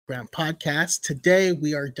Ground podcast. Today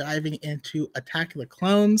we are diving into Attack of the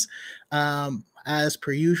Clones. As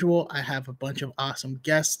per usual, I have a bunch of awesome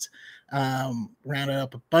guests. Rounded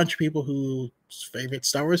up a bunch of people whose favorite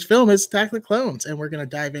Star Wars film is Attack of the Clones, and we're going to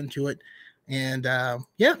dive into it. And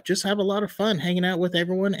just have a lot of fun hanging out with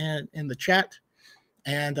everyone and in the chat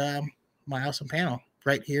and my awesome panel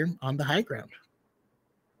right here on the high ground.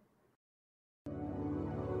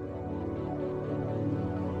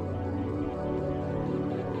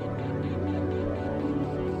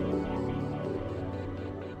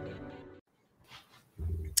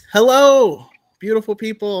 Hello, beautiful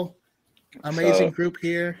people. Amazing group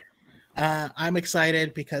here. I'm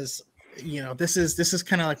excited because this is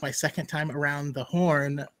kind of like my second time around the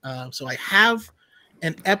horn. So I have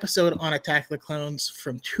an episode on Attack of the Clones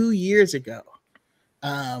from 2 years ago.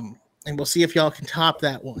 And we'll see if y'all can top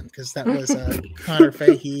that one, because that was Connor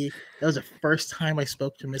Fahey. That was the first time I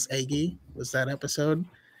spoke to Miss Aggie, was that episode.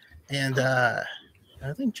 And I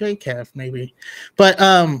think JCav maybe. But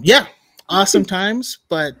awesome times,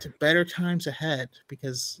 but better times ahead,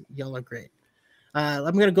 because y'all are great.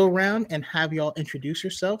 I'm going to go around and have y'all introduce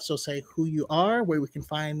yourself. So say who you are, where we can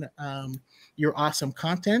find your awesome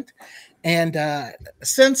content. And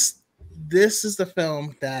since this is the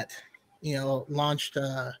film that, launched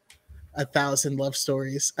 1,000 love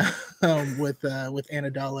stories with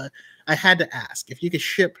Anadala, I had to ask if you could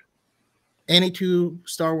ship any two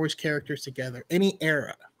Star Wars characters together, any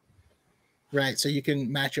era, right? So you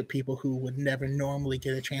can match up people who would never normally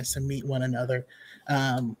get a chance to meet one another.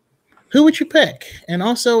 Who would you pick? And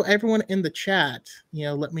also everyone in the chat,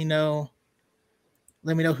 let me know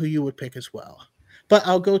who you would pick as well. But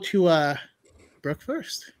I'll go to Brooke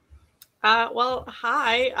first.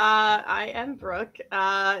 Hi, I am Brooke.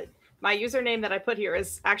 My username that I put here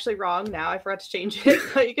is actually wrong now. I forgot to change it.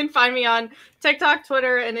 But you can find me on TikTok,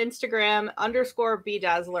 Twitter, and Instagram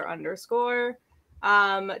 _BDazzler_.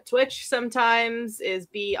 Twitch sometimes is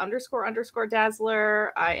B__Dazzler.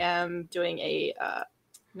 I am doing a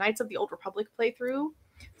Knights of the Old Republic playthrough.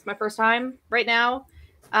 It's my first time right now.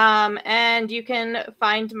 And you can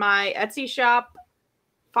find my Etsy shop,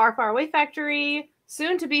 Far Far Away Factory,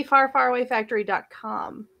 soon to be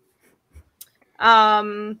farfarawayfactory.com.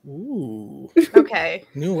 Ooh. Okay.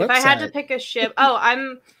 New website. If I had to pick a ship,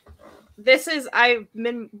 I've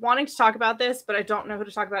been wanting to talk about this, but I don't know who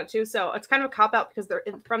to talk about it to. So it's kind of a cop-out because they're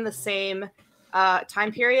from the same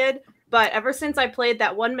time period. But ever since I played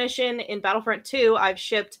that one mission in Battlefront 2, I've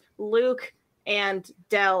shipped Luke and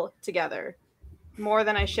Del together. More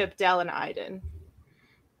than I shipped Del and Iden.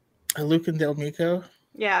 Luke and Del Meeko?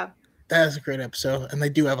 Yeah. That is a great episode. And they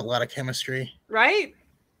do have a lot of chemistry. Right?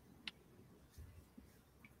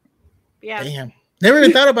 Yeah. Damn. Never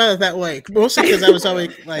even thought about it that way. Mostly because I was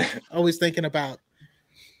always thinking about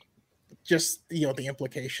just, the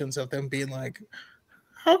implications of them being like,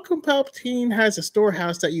 how come Palpatine has a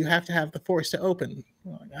storehouse that you have to have the Force to open?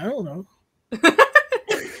 I don't know.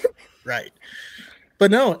 Right.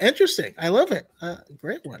 But no, interesting. I love it.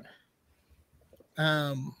 Great one.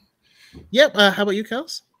 Yep. How about you,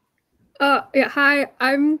 Kels? Hi,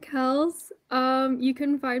 I'm Kels. You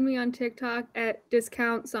can find me on TikTok at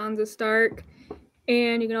Discount Sansa Stark.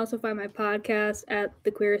 And you can also find my podcast at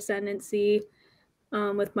The Queer Ascendancy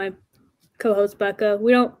with my co-host Becca.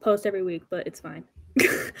 We don't post every week, but it's fine.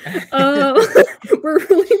 We're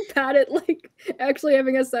really bad at actually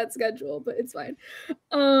having a set schedule, but it's fine.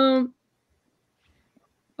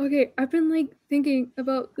 Okay, I've been thinking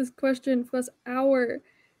about this question for this hour.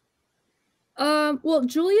 Well,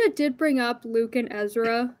 Julia did bring up Luke and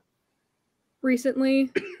Ezra recently,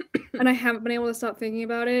 and I haven't been able to stop thinking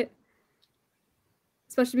about it.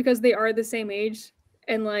 Especially because they are the same age,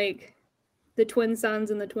 and the twin suns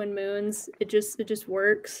and the twin moons, it just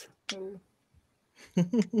works. Twin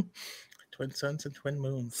suns and twin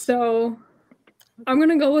moons. So I'm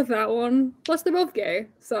gonna go with that one. Plus, they're both gay,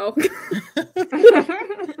 so.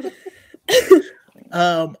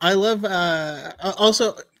 I love.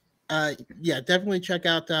 Also, definitely check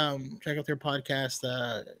out their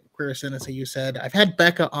podcast. Queer Ascendancy, you said. I've had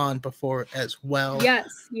Becca on before as well. Yes,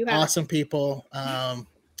 you have. Awesome people.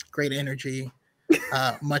 Great energy.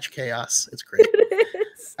 Much chaos. It's great. It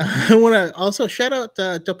is. I want to also shout out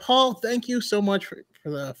to Paul. Thank you so much for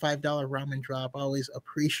the $5 ramen drop. Always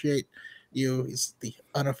appreciate you. He's the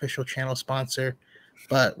unofficial channel sponsor,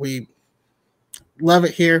 but we love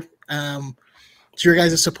it here. It's your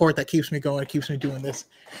guys' support that keeps me going. It keeps me doing this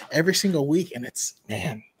every single week, and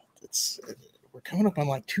we're coming up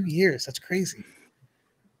on 2 years. That's crazy.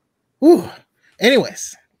 Woo.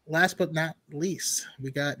 Anyways, last but not least, we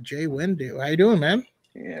got Jay Windu. How you doing, man?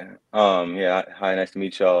 Yeah. Yeah. Hi, nice to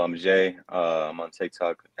meet y'all. I'm Jay. I'm on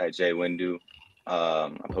TikTok at Jay Windu.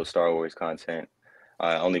 I post Star Wars content.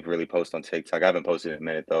 I only really post on TikTok. I haven't posted in a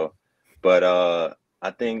minute though. But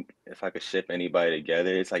I think if I could ship anybody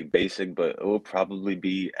together, it's like basic, but it will probably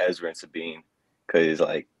be Ezra and Sabine. Cause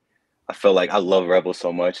like I felt like I love Rebels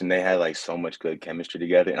so much, and they had like so much good chemistry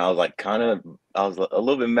together. And I was like, I was a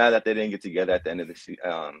little bit mad that they didn't get together at the end of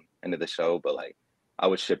end of the show. But like, I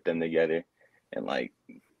would ship them together, and like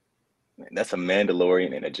that's a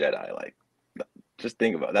Mandalorian and a Jedi. Like, just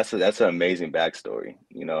think about it. That's an amazing backstory,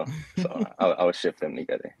 you know. So I would ship them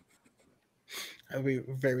together. That'd be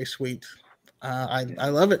very sweet. I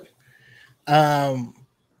love it. Um,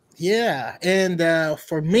 yeah, and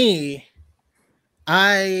for me,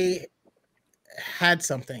 I had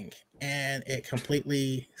something and it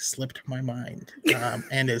completely slipped my mind,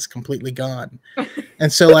 and is completely gone.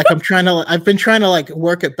 And so like I've been trying to like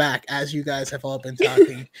work it back as you guys have all been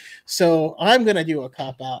talking. So I'm gonna do a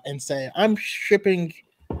cop out and say I'm shipping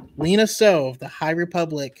Lena Sove, the High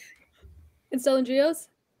Republic. And Stellan Geos?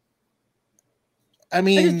 I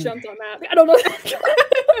mean, I just jumped on that. I don't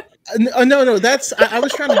know. No. That's I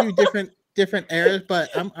was trying to do different eras, but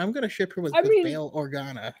I'm gonna ship her with Bail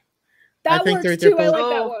Organa. That works too. I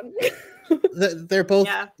like that one. They're both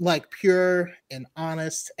like pure and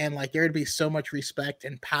honest, and like there'd be so much respect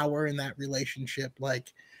and power in that relationship.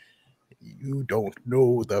 Like, you don't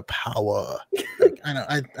know the power. Like, I know.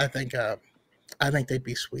 I think they'd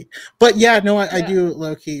be sweet. But yeah, no, I do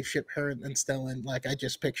low key ship her and Stellan. Like, I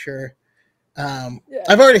just picture. I've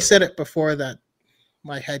already said it before that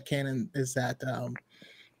my headcanon is that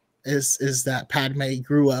is that Padme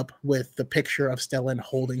grew up with the picture of Stellan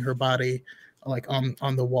holding her body like on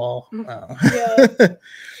the wall,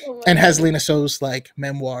 and has Lena Sove's like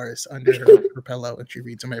memoirs under her pillow, and she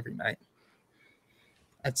reads them every night.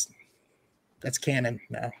 That's canon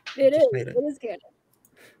now. It is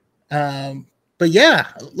canon. But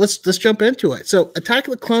yeah, let's jump into it. So, Attack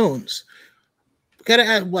of the Clones. Gotta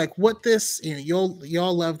add like what this,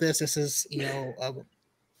 y'all love this. This is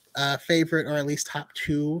a favorite or at least top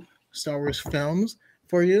 2 Star Wars films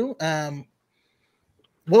for you.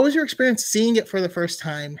 What was your experience seeing it for the first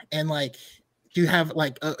time, and like, do you have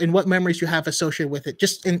like, and what memories you have associated with it,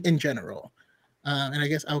 just in general? And I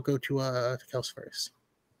guess I'll go to Kels first.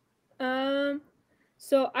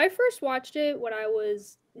 So I first watched it when I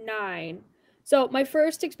was 9. So my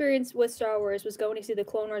first experience with Star Wars was going to see the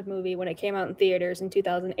Clone Wars movie when it came out in theaters in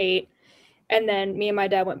 2008. And then me and my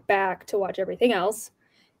dad went back to watch everything else.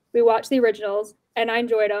 We watched the originals, and I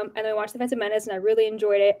enjoyed them. And then we watched The Phantom Menace, and I really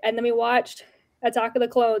enjoyed it. And then we watched Attack of the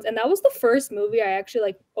Clones, and that was the first movie I actually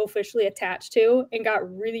like officially attached to and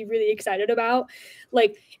got really, really excited about.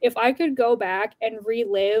 Like, if I could go back and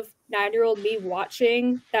relive 9-year-old me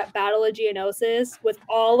watching that Battle of Geonosis with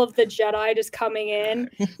all of the Jedi just coming in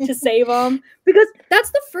to save them, because that's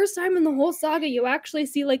the first time in the whole saga you actually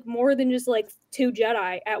see like more than just like 2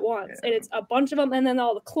 Jedi at once, and it's a bunch of them, and then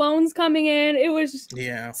all the clones coming in. It was just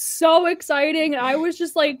so exciting, and I was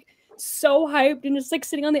just like so hyped and just like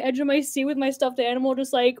sitting on the edge of my seat with my stuffed animal,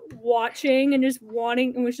 just like watching and just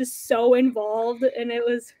wanting, and was just so involved. And it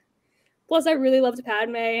was, plus I really loved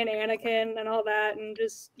Padme and Anakin and all that, and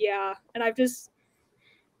just and I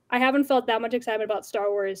haven't felt that much excitement about Star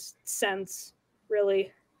Wars since,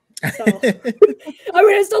 really. So I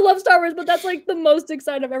mean, I still love Star Wars, but that's like the most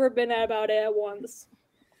excited I've ever been about it at once.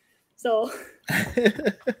 So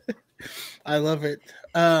I love it.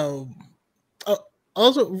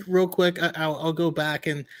 Also, real quick, I'll go back,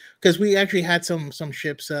 and because we actually had some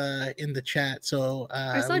ships in the chat. So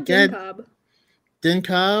I saw Din Cobb. Din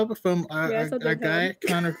Cobb from our guy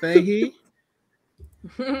Connor Fahey.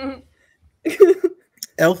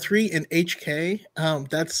 L3 and HK.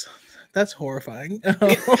 That's horrifying.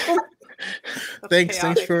 Thanks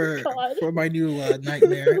for my new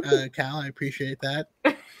nightmare, Cal. I appreciate that.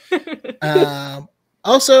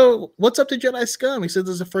 Also, what's up to Jedi Scum? He said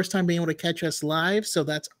this is the first time being able to catch us live, so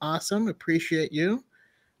that's awesome. Appreciate you.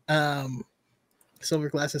 Silver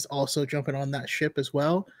Glass is also jumping on that ship as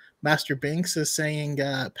well. Master Binks is saying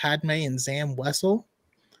Padme and Zam Wessel.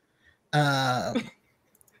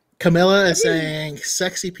 Camilla is saying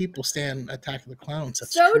sexy people stand Attack of the Clones.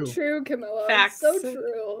 That's true, Camilla. Facts. So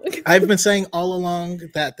true. I've been saying all along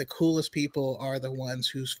that the coolest people are the ones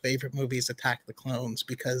whose favorite movie is Attack of the Clones,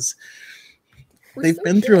 because they've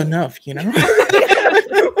been through enough,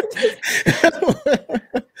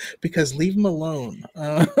 because leave them alone.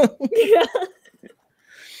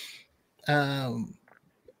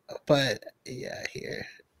 But yeah, here.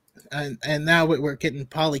 And now we're getting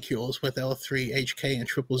polycules with L3, HK, and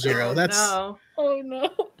 000. That's oh no.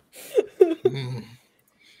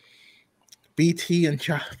 BT and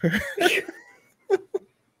Chopper.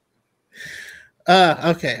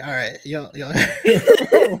 Okay, all right, y'all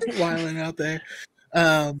wilding out there.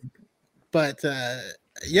 But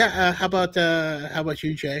yeah, how about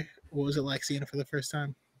you, Jay? What was it like seeing it for the first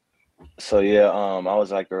time? So yeah, I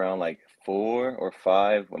was like around like 4 or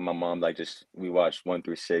 5 when my mom like just we watched 1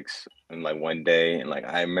 through 6 in like one day, and like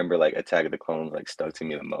I remember like Attack of the Clones like stuck to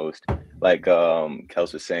me the most. Like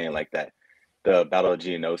Kels was saying, like that the Battle of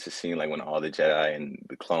Geonosis scene, like when all the Jedi and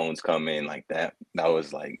the clones come in, like that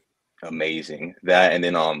was like amazing. That, and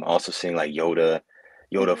then also seeing like Yoda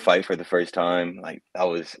fight for the first time, like that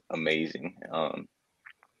was amazing. And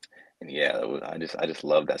yeah, I just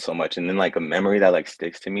love that so much. And then like a memory that like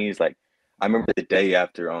sticks to me is like I remember the day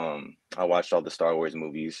after I watched all the Star Wars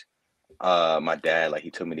movies. My dad, like,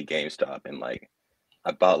 he took me to GameStop, and like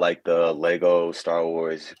I bought like the Lego Star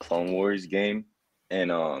Wars Clone Wars game,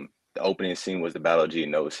 and the opening scene was the Battle of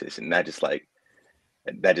Geonosis, and that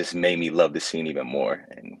just made me love the scene even more,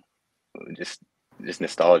 and just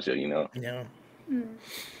nostalgia, you know. Yeah. Mm.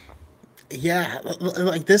 Yeah,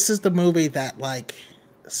 like this is the movie that like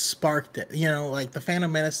sparked it. You know, like the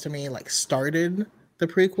Phantom Menace to me like started the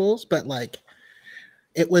prequels, but like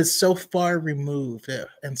it was so far removed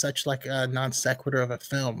and such like a non sequitur of a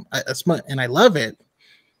film. And I love it,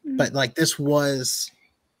 but like this was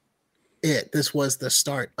it. This was the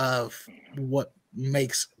start of what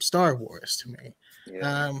makes Star Wars to me.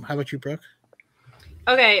 Yeah. How about you, Brooke?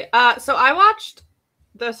 Okay, so I watched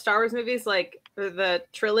the Star Wars movies, like the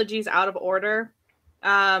trilogies, out of order.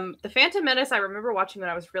 The Phantom Menace I remember watching when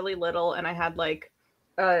I was really little, and I had like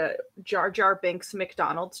a Jar Jar Binks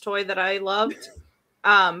McDonald's toy that I loved.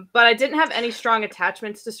 But I didn't have any strong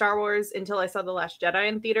attachments to Star Wars until I saw The Last Jedi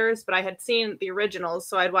in theaters, but I had seen the originals,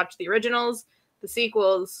 so I'd watched the originals, the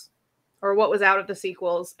sequels, or what was out of the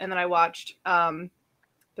sequels, and then I watched the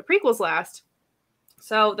prequels last.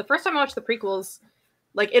 So the first time I watched the prequels,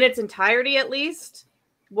 like in its entirety at least,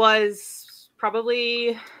 was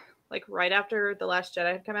probably like right after The Last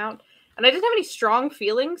Jedi had come out. And I didn't have any strong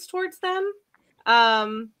feelings towards them.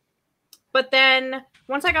 But then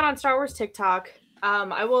once I got on Star Wars TikTok,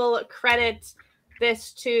 I will credit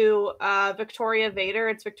this to Victoria Vader.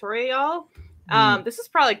 It's Victoria, y'all. This is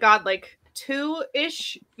probably, God, like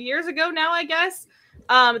 2-ish years ago now, I guess.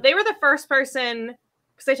 They were the first person,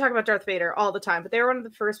 because they talk about Darth Vader all the time, but they were one of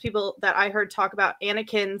the first people that I heard talk about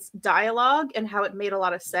Anakin's dialogue and how it made a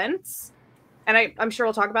lot of sense. And I'm sure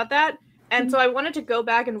we'll talk about that. And so I wanted to go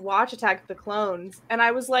back and watch Attack of the Clones, and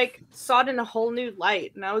I was like, saw it in a whole new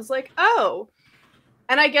light, and I was like, oh.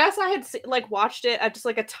 And I guess I had like watched it at just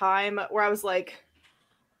like a time where I was like,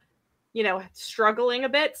 you know, struggling a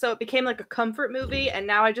bit, so it became like a comfort movie, and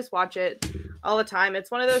now I just watch it all the time.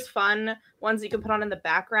 It's one of those fun ones that you can put on in the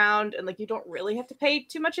background, and like you don't really have to pay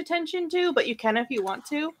too much attention to, but you can if you want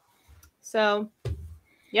to. So,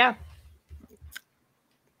 yeah.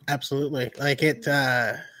 Absolutely. Like it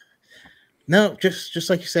no, just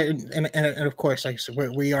like you said, and of course, like I said,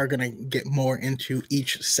 we are going to get more into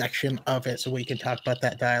each section of it, so we can talk about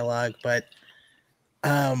that dialogue. But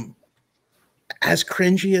as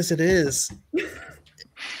cringy as it is,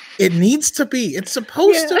 it needs to be. It's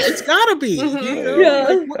supposed to. It's got to be. Mm-hmm. You know?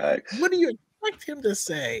 Yeah. Like, what do you expect him to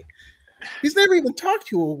say? He's never even talked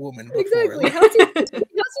to a woman before. Exactly. Like, How's he supposed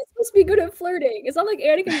to be good at flirting? It's not like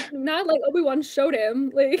Anakin, not like Obi-Wan showed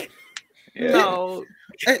him. Like, Yeah. No.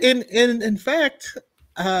 and in fact,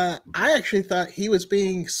 I actually thought he was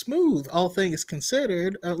being smooth, all things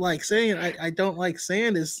considered. Like saying I don't like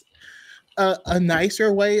sand is a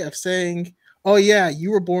nicer way of saying, oh yeah,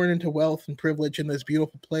 you were born into wealth and privilege in this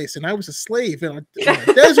beautiful place, and I was a slave on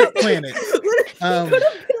a desert planet. he could have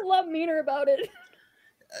been a lot meaner about it.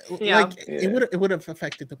 Yeah. Like it would have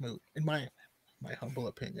affected the mood, in my humble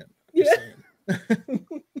opinion. Yeah.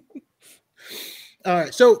 All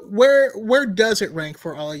right, so where does it rank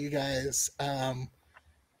for all you guys?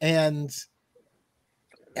 And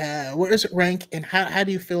where does it rank, and how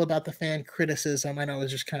do you feel about the fan criticism? I know I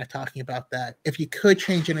was just kind of talking about that. If you could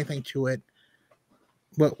change anything to it,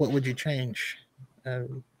 what would you change?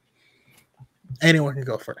 Anyone can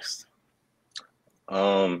go first.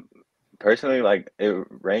 Personally, like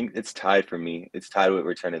it's tied for me. It's tied with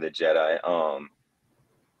Return of the Jedi.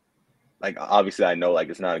 Like obviously I know like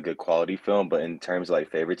it's not a good quality film, but in terms of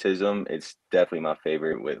like favoritism, it's definitely my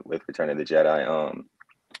favorite with Return of the Jedi.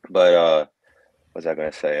 But what was I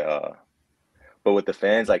gonna say? But with the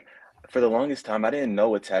fans, like for the longest time, I didn't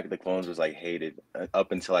know Attack of the Clones was like hated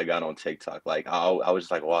up until I got on TikTok. Like I was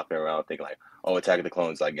just like walking around thinking like, oh, Attack of the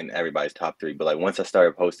Clones like in everybody's top 3. But like once I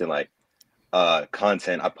started posting like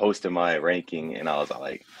content, I posted my ranking, and I was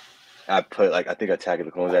like, I put like I think Attack of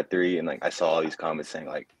the Clones at 3, and like I saw all these comments saying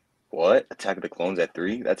like, "What? Attack of the Clones at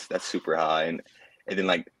 3? That's super high." And then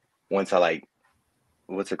like once I like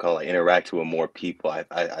what's it called? Like interact with more people, I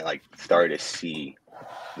like started to see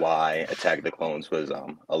why Attack of the Clones was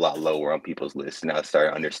a lot lower on people's lists. And I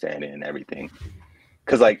started understanding and everything.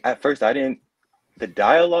 Cause like at first the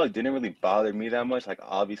dialogue didn't really bother me that much. Like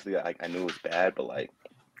obviously I knew it was bad, but like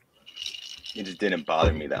it just didn't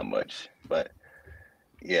bother me that much. But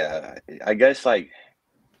yeah, I guess like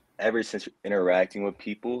ever since interacting with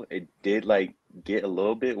people, it did like get a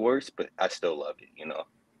little bit worse, but I still love it, you know.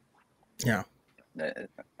 Yeah.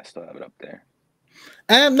 I still have it up there.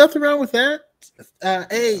 Nothing wrong with that.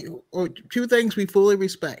 Or two things we fully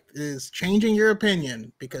respect is changing your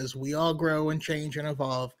opinion because we all grow and change and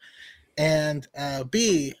evolve. And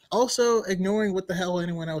B, also ignoring what the hell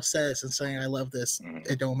anyone else says and saying, I love this.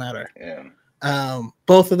 It don't matter. Yeah.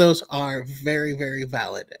 Both of those are very, very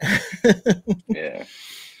valid. Yeah.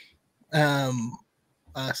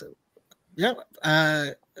 So, yeah.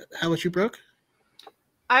 How about you, Brooke?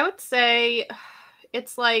 I would say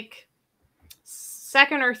it's like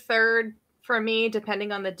second or third for me,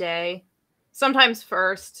 depending on the day. Sometimes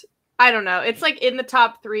first. I don't know. It's like in the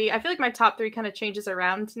top 3. I feel like my top 3 kind of changes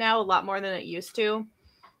around now a lot more than it used to.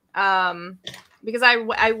 Because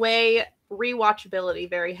I weigh rewatchability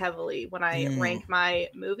very heavily when I rank my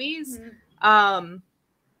movies. And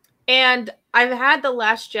I've had The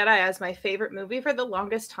Last Jedi as my favorite movie for the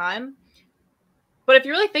longest time. But if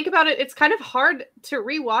you really think about it, it's kind of hard to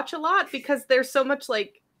rewatch a lot because there's so much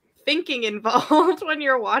like thinking involved when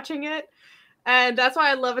you're watching it. And that's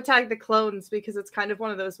why I love Attack of the Clones, because it's kind of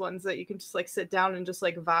one of those ones that you can just like sit down and just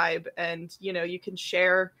like vibe, and you know, you can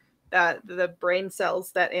share that the brain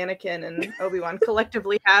cells that Anakin and Obi-Wan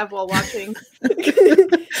collectively have while watching.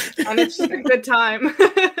 And it's just a good time.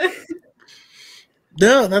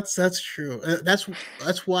 No, that's true. That's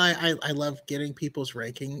why I love getting people's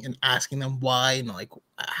ranking and asking them why and like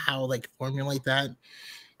how like formulate that.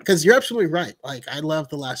 Because you're absolutely right. Like I love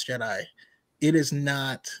The Last Jedi. It is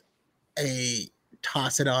not a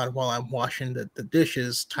toss it on while I'm washing the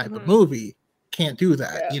dishes type of movie. Can't do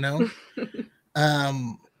that, you know.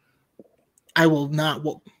 I will not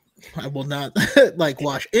like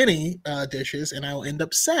wash any dishes, and I will end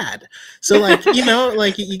up sad. So like you know,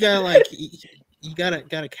 like you gotta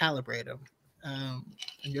calibrate them. And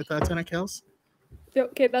your thoughts on it, Kels?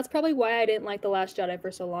 Okay, that's probably why I didn't like The Last Jedi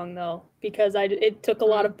for so long, though, because it took a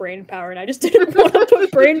lot of brain power, and I just didn't want to put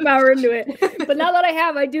brain power into it. But now that I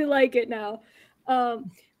have, I do like it now. But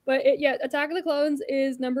Attack of the Clones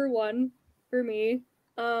is number 1 for me.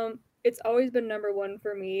 It's always been number 1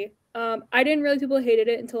 for me. I didn't realize people hated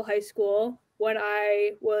it until high school when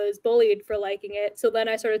I was bullied for liking it. So then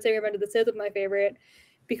I started saying Revenge of the Sith was my favorite.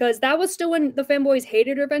 Because that was still when the fanboys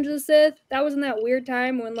hated Revenge of the Sith. That was in that weird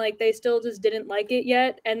time when like they still just didn't like it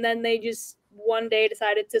yet, and then they just one day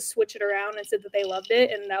decided to switch it around and said that they loved it,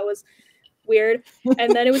 and that was weird.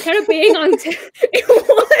 And then it was kind of being on. It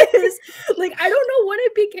was like I don't know when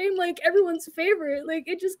it became like everyone's favorite. Like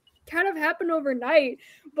it just kind of happened overnight.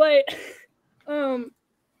 But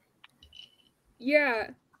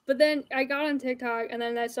yeah. But then I got on TikTok, and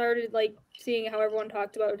then I started like seeing how everyone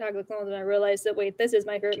talked about Attack of the Clones, and I realized that wait, this is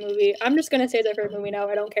my favorite movie. I'm just gonna say it's my favorite movie now.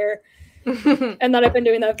 I don't care. And then I've been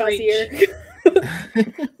doing that past year.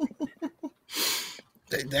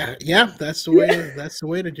 Yeah, that's the way. That's the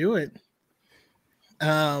way to do it.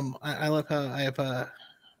 I love how I have a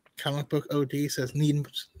comic book OD says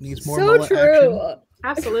needs more so mullet true. action.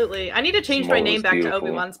 Absolutely, I need to change my name back to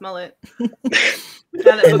Obi-Wan's mullet.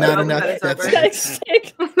 And not enough.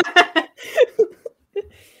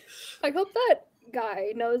 I hope that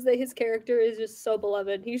guy knows that his character is just so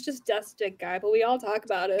beloved. He's just Destic guy, but we all talk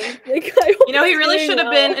about him. Like, you know, he really should have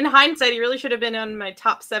been, in hindsight, he really should have been on my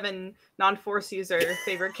top 7 non-Force user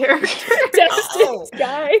favorite character. Destic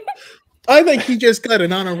guy. I think he just got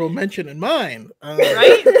an honorable mention in mine.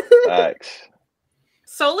 Right? Facts.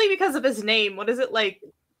 Solely because of his name. What is it, like?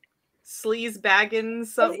 Sleaze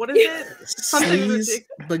Baggins? What is it? Something Sleaze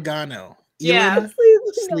Bagano. Yeah.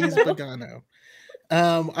 Sleaze Bagano.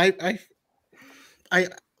 I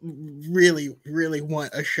really, really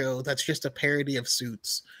want a show that's just a parody of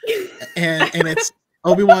Suits, and it's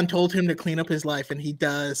Obi-Wan told him to clean up his life, and he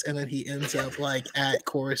does, and then he ends up like at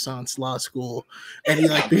Coruscant's law school, and he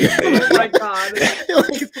like, oh my god,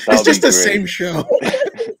 it's just the same show.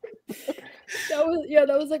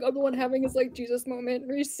 That was like Obi-Wan having his like Jesus moment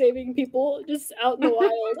where he's saving people just out in the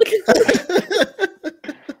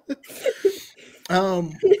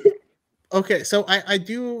wild. Okay, so I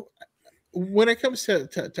do when it comes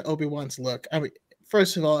to Obi-Wan's look, I mean,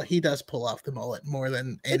 first of all, he does pull off the mullet more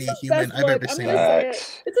than any It's his human best I've look. ever I'm seen. gonna say it.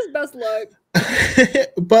 Facts. It's his best look.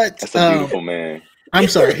 But That's a beautiful man. I'm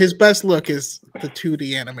sorry, his best look is the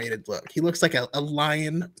 2D animated look. He looks like a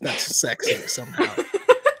lion that's sexy somehow.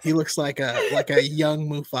 He looks like a young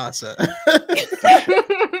Mufasa.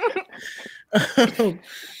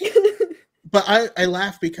 But I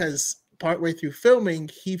laugh because partway through filming,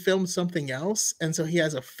 he filmed something else, and so he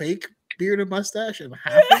has a fake beard and mustache in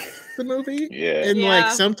half of the movie. Yeah. And Yeah.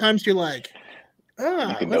 like sometimes you're like, You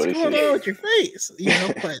can what's notice going it. on with your face? You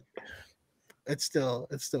know, but it's still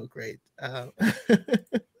great.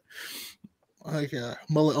 Like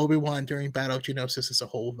Mullet Obi-Wan during Battle of Geonosis is a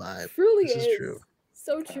whole vibe. Truly This is. is true.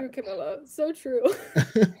 So true, Camilla. So true.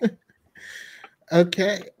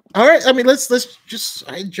 Okay. All right. I mean, let's just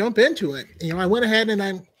jump into it. You know, I went ahead and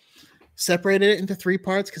I separated it into 3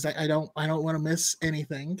 parts because I don't want to miss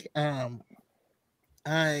anything. I'm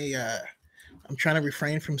trying to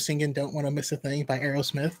refrain from singing "Don't Want to Miss a Thing" by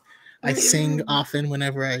Aerosmith. I sing often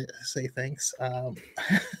whenever I say things.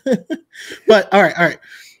 But all right.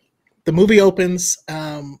 The movie opens.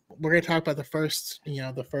 We're gonna talk about the first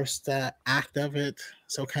act of it.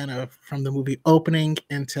 So kind of from the movie opening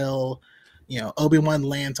until Obi-Wan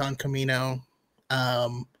lands on Kamino.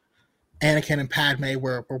 Anakin and Padme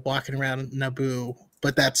were walking around Naboo,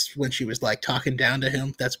 but that's when she was like talking down to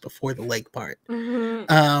him. That's before the lake part.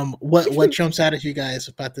 What jumps out at you guys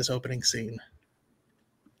about this opening scene?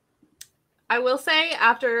 I will say,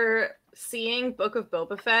 after seeing Book of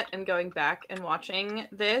Boba Fett and going back and watching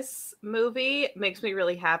this movie, makes me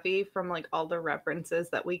really happy from like all the references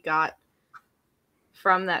that we got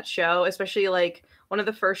from that show, especially like one of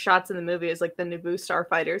the first shots in the movie is like the Naboo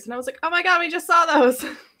starfighters, and I was like, oh my god, we just saw those.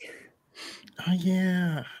 Oh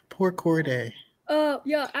yeah, poor Corday.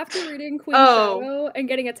 Yeah, after reading Queen Oh. Shadow and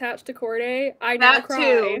getting attached to Corday, I now That cry.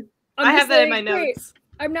 too. I'm I just have that in my like, wait, notes.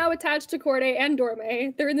 I'm now attached to Corday and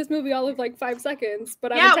Dorme. They're in this movie all of like 5 seconds,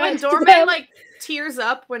 but I'm Yeah, when attached to Dorme them. like tears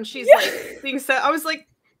up when she's Yeah. like being set, I was like,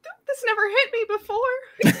 this never hit me before.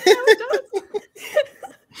 Now it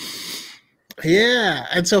does. Yeah,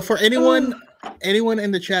 and so for anyone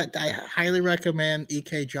in the chat, I highly recommend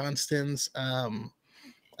E.K. Johnston's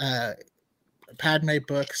Padme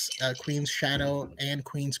books, Queen's Shadow and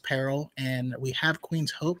Queen's Peril, and we have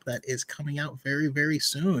Queen's Hope that is coming out very, very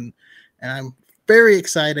soon, and I'm very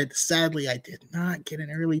excited. Sadly, I did not get an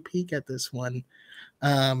early peek at this one.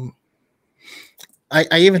 I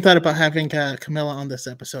even thought about having Camilla on this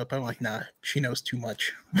episode, but I'm like, nah, she knows too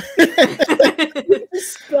much.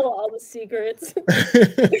 Spill all the secrets.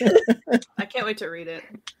 I can't wait to read it.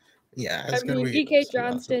 Yeah, I it's gonna mean, be E.K. so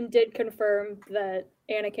awesome. Johnston did confirm that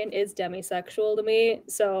Anakin is demisexual to me,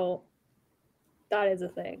 so that is a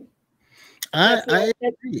thing. I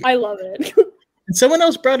I love it. And someone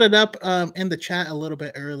else brought it up in the chat a little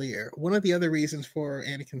bit earlier. One of the other reasons for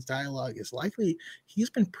Anakin's dialogue is likely he's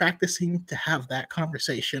been practicing to have that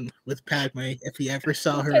conversation with Padme if he ever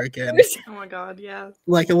saw her again. Oh my god, yeah.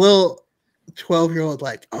 Like a little 12-year-old,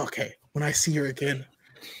 like, okay, when I see her again.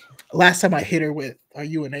 Last time I hit her with, "Are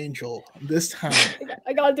you an angel?" This time,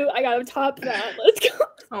 I gotta top that. Let's go.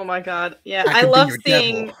 Oh my god, yeah. I I could be love your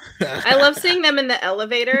seeing. devil. I love seeing them in the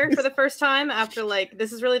elevator for the first time after like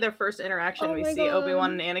this is really their first interaction. Oh We my see God.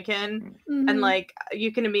 Obi-Wan and Anakin, Mhm. and like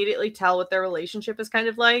you can immediately tell what their relationship is kind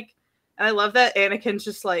of like. And I love that Anakin's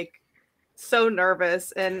just like so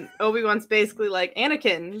nervous, and Obi-Wan's basically like,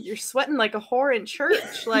 Anakin, you're sweating like a whore in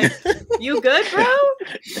church. Like, you good, bro?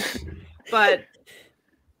 But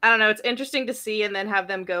I don't know. It's interesting to see, and then have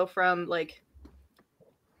them go from like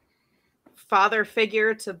father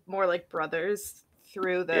figure to more like brothers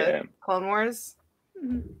through the Yeah. Clone Wars.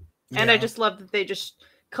 Mhm. And I Yeah. just love that they just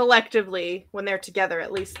collectively, when they're together,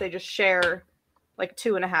 at least they just share like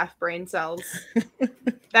 2.5 brain cells.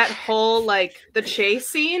 That whole like the chase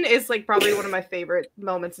scene is like probably one of my favorite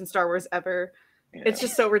moments in Star Wars ever. Yeah, It's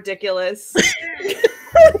just so ridiculous.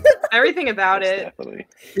 Everything about most it. definitely.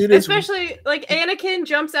 It is Especially like Anakin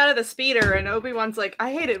jumps out of the speeder and Obi-Wan's like,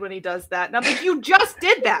 I hate it when he does that. And I'm like, you just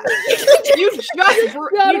did that. You just Out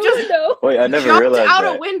you a just window. Wait, I never jumped realized out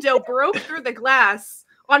that. a window, broke through the glass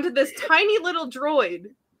onto this tiny little droid.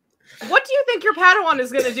 What do you think your Padawan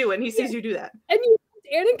is gonna do when he sees you do that? And you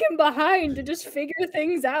left Anakin behind to just figure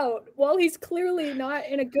things out while he's clearly not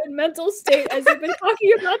in a good mental state, as you've been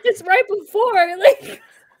talking about this right before. Like,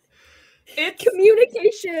 It's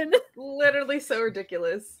communication. literally so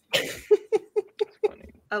ridiculous. It's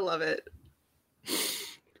funny. I love it.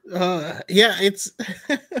 Yeah, it's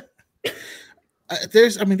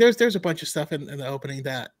there's a bunch of stuff in the opening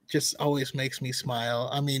that just always makes me smile.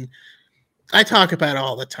 I mean, I talk about it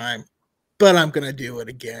all the time, but I'm gonna do it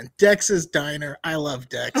again. Dex's Diner. I love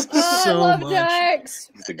Dex so I love much. Dex.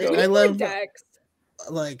 I love Dex.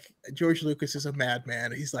 Like George Lucas is a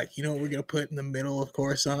madman. He's like, you know what we're gonna put in the middle of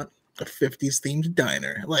Coruscant? A 50s themed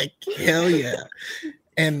diner. Like, hell yeah.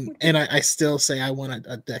 And I still say I want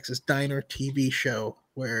a Dex's Diner TV show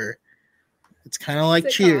where it's kind of like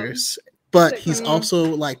Cheers, but he's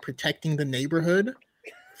also like protecting the neighborhood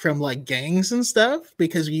from like gangs and stuff,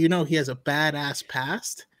 because he has a badass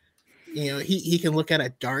past. He can look at a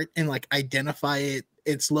dart and like identify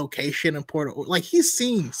its location and portal. Like, he's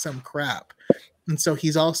seen some crap. And so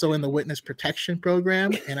he's also in the witness protection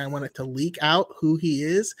program, and I want it to leak out who he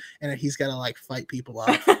is, and that he's got to like fight people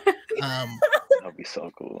off. That'd be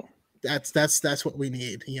so cool. That's what we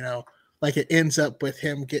need. Like, it ends up with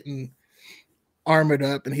him getting armored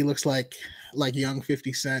up, and he looks like young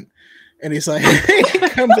 50 Cent, and he's like he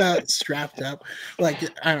comes out strapped up. Like,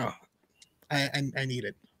 I don't know. I need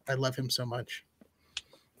it. I love him so much.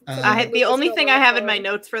 The only thing I have in my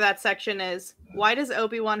notes for that section is, why does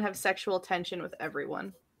Obi-Wan have sexual tension with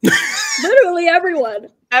everyone? Literally everyone.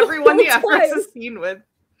 Everyone he ever has a scene with,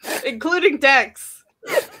 including Dex.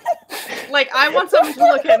 Like, I want someone to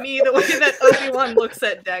look at me the way that Obi-Wan looks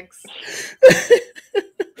at Dex.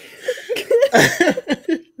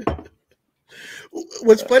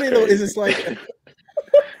 What's funny though is it's like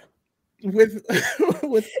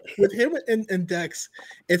with him and Dex,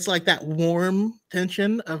 it's like that warm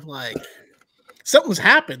tension of like something's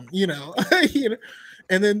happened,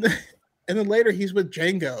 and then later he's with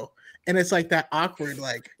Jango, and it's like that awkward,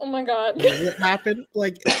 like, oh my god, what happened?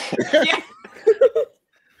 Like,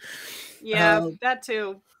 yeah, that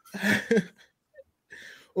too.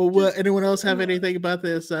 Well, anyone else have anything about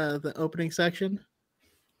this the opening section?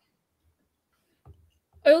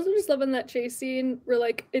 I also just love in that chase scene where,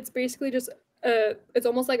 like, it's basically just it's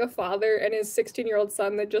almost like a father and his 16-year-old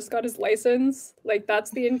son that just got his license. Like,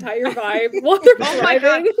 that's the entire vibe while they're driving. My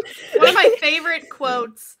God. One of my favorite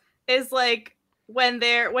quotes is like when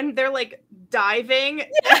they're like diving.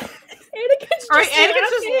 Yeah. Anakin's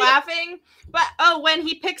just laughing. But when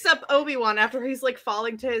he picks up Obi-Wan after he's like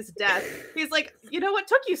falling to his death, he's like, what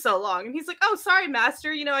took you so long? And he's like, oh, sorry,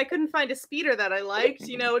 master. I couldn't find a speeder that I liked,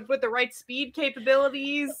 with the right speed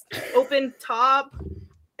capabilities, open top.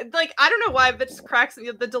 Like, I don't know why, but just cracks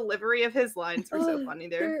me. The delivery of his lines were so funny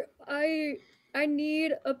there. I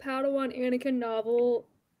need a Padawan Anakin novel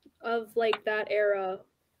of like that era,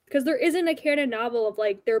 because there isn't a canon novel of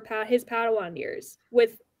like his Padawan years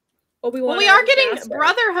with Obi-Wan. Well, we are getting Master.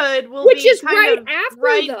 Brotherhood, which is right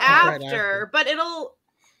after, but it'll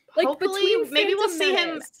like hopefully maybe we'll see him.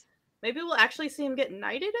 Menace. Maybe we'll actually see him get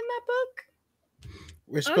knighted in that book.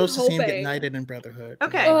 We're supposed to see him get knighted in Brotherhood.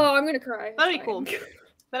 Okay. Oh, I'm gonna cry. That'd be cool.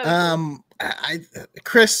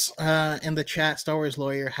 Chris in the chat, Star Wars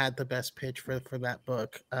Lawyer, had the best pitch for that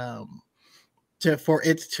book. For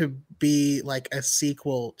it to be like a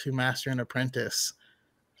sequel to Master and Apprentice.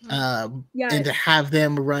 Yes. And to have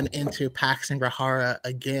them run into Pax and Rahara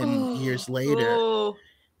again years later,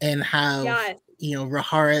 and have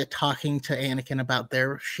Rahara talking to Anakin about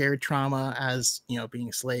their shared trauma as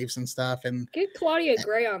being slaves and stuff, and get Claudia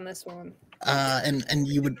Gray on this one. And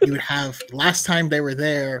you would have, last time they were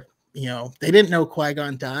there, they didn't know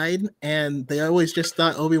Qui-Gon died, and they always just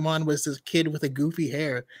thought Obi-Wan was this kid with a goofy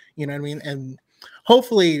hair, you know what I mean? And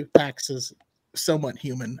hopefully Pax is somewhat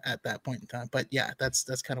human at that point in time. But yeah, that's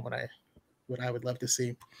kind of what I would love to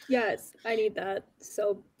see. Yes, I need that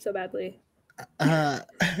so badly.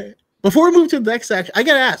 Before we move to the next section, I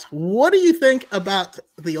gotta ask, what do you think about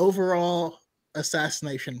the overall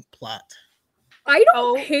assassination plot? I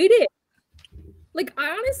don't hate it. Like,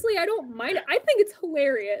 I don't mind it. I think it's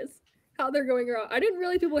hilarious how they're going around. I didn't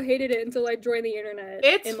realize people hated it until I joined the internet.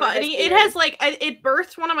 It's funny. It has it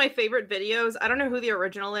birthed one of my favorite videos. I don't know who the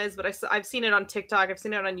original is, but I've seen it on TikTok. I've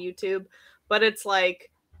seen it on YouTube. But it's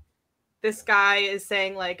like, this guy is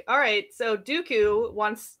saying like, all right, so Dooku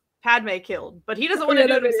wants Padme killed, but he doesn't want to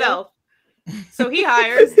do it himself. So he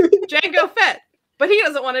hires Jango Fett, but he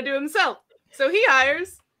doesn't want to do it himself. So he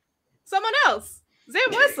hires someone else,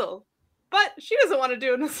 Zam Wessel. But she doesn't want to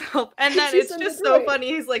do it herself. And then it's just so funny.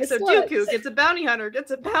 He's like, so Dooku gets a bounty hunter,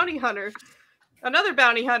 another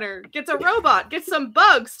bounty hunter, gets a robot, gets some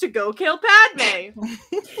bugs to go kill Padme.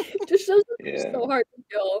 Just shows that she's so hard to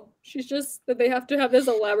kill. She's just that they have to have this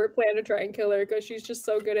elaborate plan to try and kill her because she's just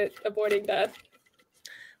so good at avoiding death.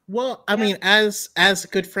 Well, I mean, as a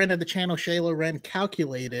good friend of the channel, Shayla Wren,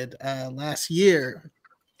 calculated last year,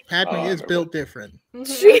 Padme is built different. That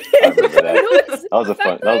was a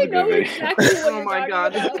good video. Exactly oh my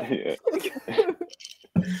god.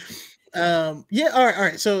 Yeah, all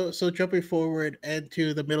right. So jumping forward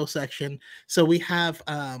into the middle section. So we have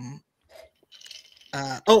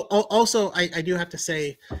also I do have to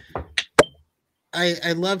say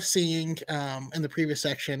I love seeing in the previous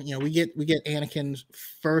section, you know, we get Anakin's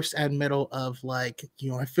first and middle of like,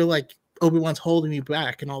 you know, I feel like Obi-Wan's holding me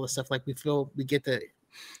back and all this stuff. Like we get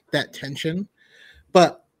that tension.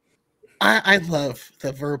 But I love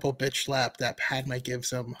the verbal bitch slap that Padme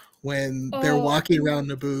gives him when they're walking around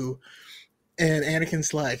Naboo, and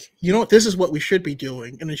Anakin's like, you know what, this is what we should be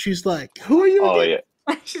doing. And then she's like, who are you again?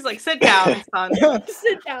 yeah. She's like, sit down, son.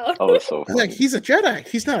 Sit down. Oh, it's so funny. Like, he's a Jedi.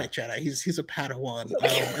 He's not a Jedi. He's a Padawan.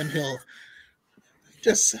 And he'll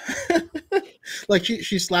just like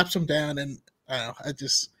she slaps him down, and I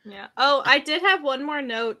just Yeah. Oh, I did have one more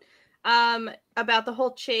note about the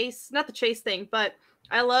whole chase, not the chase thing, but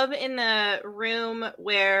I love in the room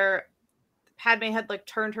where Padme had like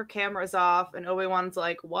turned her cameras off and Obi-Wan's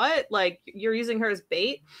like, what? Like, you're using her as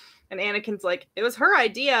bait? And Anakin's like, it was her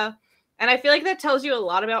idea. And I feel like that tells you a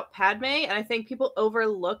lot about Padme, and I think people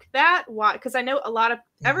overlook that. Why? Because I know a lot of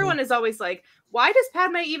everyone is always like, why does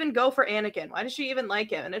Padme even go for Anakin? Why does she even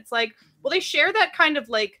like him? And it's like, well, they share that kind of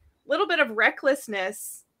like little bit of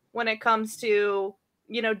recklessness when it comes to,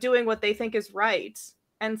 you know, doing what they think is right.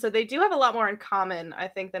 And so they do have a lot more in common, I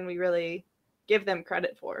think, than we really give them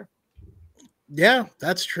credit for. Yeah,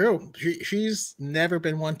 that's true. She's never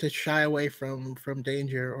been one to shy away from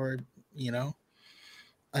danger, or, you know.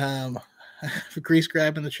 Grease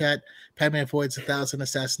grab in the chat. Padme avoids 1,000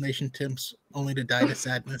 assassination attempts only to die to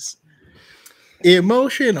sadness.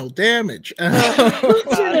 Emotional damage.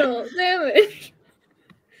 Emotional damage.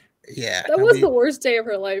 Yeah, That was the worst day of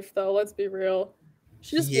her life, though. Let's be real.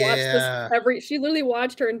 She just watched this she literally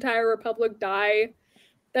watched her entire republic die.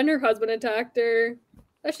 Then her husband attacked her.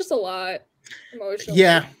 That's just a lot. Emotional.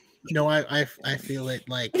 Yeah. No, I feel it,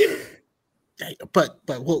 like, but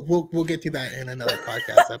we'll get to that in another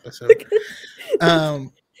podcast episode.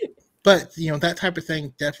 But you know, that type of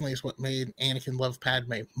thing definitely is what made Anakin love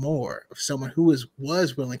Padme more, of someone who was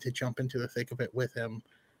willing to jump into the thick of it with him.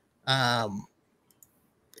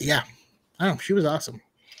 Yeah, I don't know, she was awesome.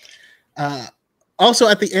 Also,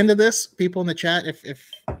 at the end of this, people in the chat,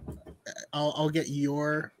 if I'll get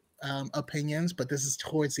your opinions, but this is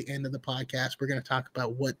towards the end of the podcast. We're going to talk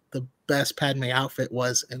about what the best Padme outfit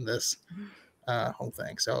was in this whole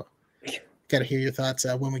thing. So, got to hear your thoughts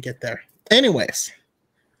when we get there. Anyways,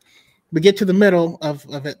 we get to the middle of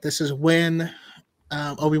it. This is when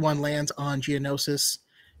Obi-Wan lands on Geonosis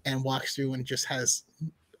and walks through and just has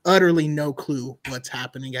utterly no clue what's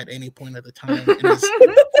happening at any point at the time, and is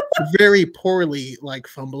very poorly, like,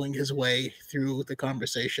 fumbling his way through the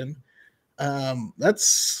conversation.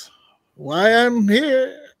 That's why I'm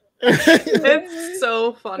here. It's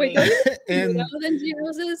so funny. Wait, and then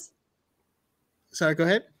Geonosis? Sorry, go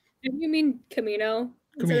ahead. Didn't you mean Camino?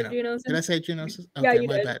 Camino. Did I say Geonosis? Okay, Yeah, you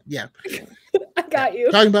my did. bad. Yeah. I got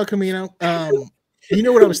you. Talking about Camino. You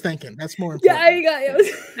know what I was thinking. That's more important. Yeah, I got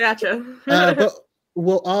you. Gotcha. But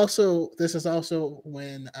this is also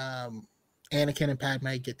when Anakin and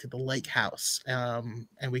Padme get to the lake house, and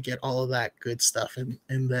we get all of that good stuff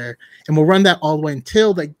in there, and we'll run that all the way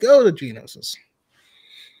until they go to Geonosis.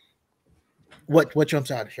 What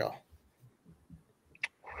jumps out at y'all?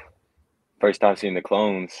 First time seeing the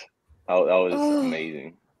clones, that was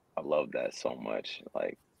amazing. I loved that so much.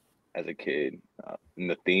 Like, as a kid, and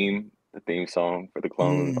the theme song for the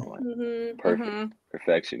clones, I'm like, perfect,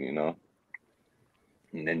 perfection, you know.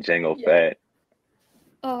 And then Jango Fett,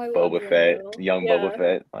 Boba Fett, young Boba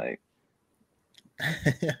Fett, like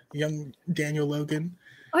young Daniel Logan.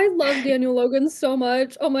 I love Daniel Logan so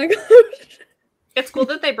much. Oh my gosh. It's cool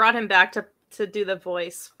that they brought him back to do the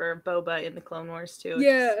voice for Boba in the Clone Wars too.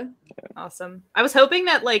 Yeah. Awesome. I was hoping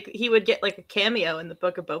that like he would get like a cameo in the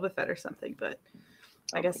Book of Boba Fett or something, but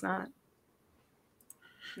I guess not.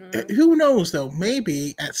 Who knows though?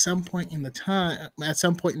 Maybe at some point in time,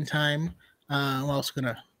 I'm also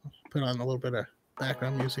gonna put on a little bit of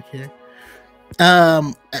background music here.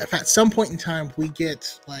 At some point in time, we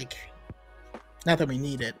get, like, not that we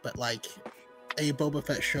need it, but like a Boba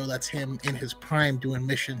Fett show that's him in his prime doing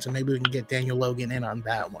missions, and maybe we can get Daniel Logan in on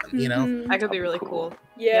that one. You know, that could be really cool.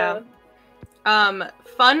 Yeah.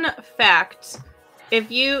 Fun fact: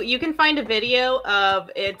 if you can find a video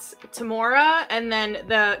of it's Tamora, and then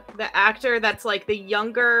the actor that's like the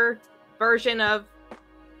younger version of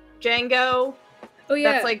Jango. Oh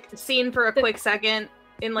yeah. That's like seen for a quick second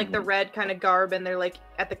in like the red kind of garb, and they're like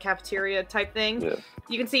at the cafeteria type thing. Yeah.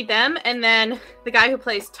 You can see them, and then the guy who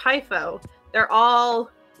plays Typho. They're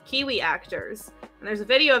all Kiwi actors, and there's a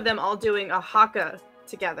video of them all doing a haka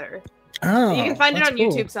together. Oh, You can find it that's on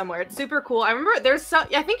cool. YouTube somewhere. It's super cool. I remember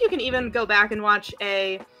I think you can even go back and watch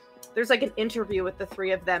there's like an interview with the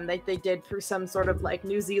three of them that they did through some sort of like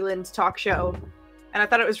New Zealand talk show. And I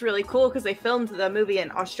thought it was really cool because they filmed the movie in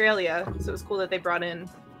Australia. So it was cool that they brought in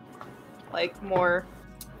like more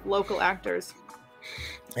local actors.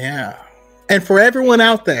 Yeah. And for everyone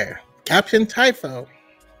out there, Captain Typho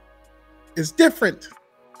is different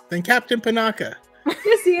than Captain Panaka.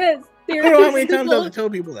 Yes, he is. I don't know how many times I've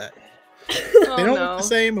told people that. Oh, They don't no. look the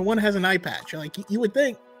same, and one has an eye patch. Like, you would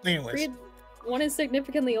think. Anyways. One is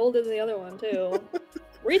significantly older than the other one, too.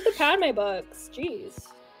 Read the Padme books. Jeez.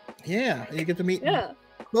 Yeah, you get to meet Yeah,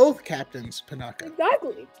 both Captains Panaka.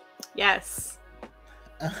 exactly. Yes.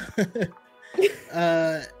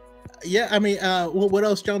 Yeah, I mean, what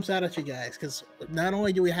else jumps out at you guys? Because not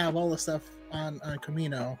only do we have all the stuff on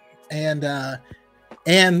Camino and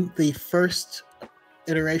the first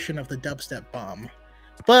iteration of the dubstep bomb,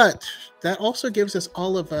 but that also gives us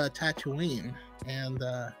all of Tatooine and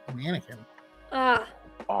Anakin. Ah,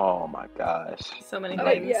 Oh my gosh. So many oh,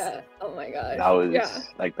 things. yeah. Oh my gosh. That was yeah.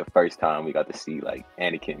 like the first time we got to see like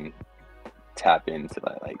Anakin tap into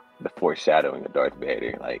like the foreshadowing of Darth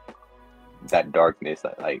Vader, like that darkness,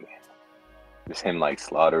 like just him like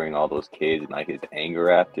slaughtering all those kids and like his anger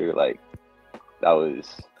after, like that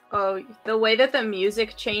was Oh, the way that the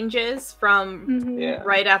music changes from Mhm. yeah.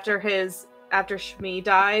 right after Shmi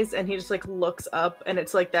dies and he just like looks up and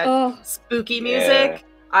it's like that Oh, spooky Yeah. music.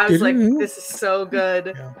 I was like, Didn't- this is so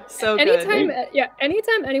good. Yeah. So good.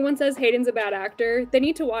 anytime anyone says Hayden's a bad actor, they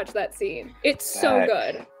need to watch that scene. It's so Facts.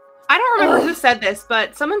 good. I don't remember Ugh. who said this,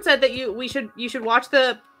 but someone said that you should watch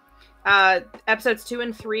the episodes 2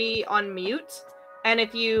 and 3 on mute. And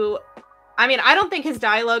I don't think his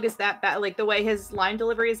dialogue is that bad, like the way his line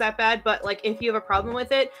delivery is that bad, but like if you have a problem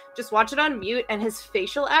with it, just watch it on mute, and his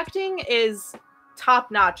facial acting is top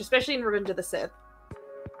notch, especially in Revenge of the Sith.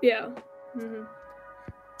 Yeah. Mhm.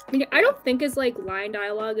 I mean, I don't think his like line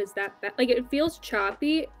dialogue is that bad. Like it feels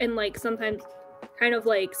choppy and like sometimes kind of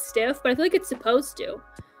like stiff, but I feel like it's supposed to.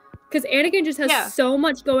 Because Anakin just has Yeah. so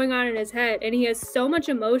much going on in his head, and he has so much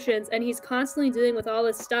emotions, and he's constantly dealing with all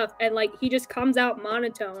this stuff, and like he just comes out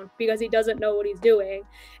monotone because he doesn't know what he's doing,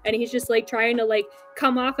 and he's just like trying to like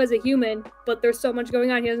come off as a human, but there's so much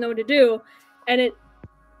going on, he doesn't know what to do, and it's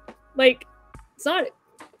not.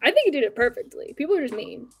 I think he did it perfectly. People are just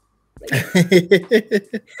mean.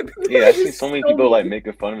 Yeah, I've seen so many So people like mean.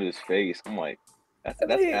 making fun of his face. I'm like,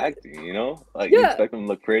 that's Yeah. acting, you know? Like you Yeah. expect him to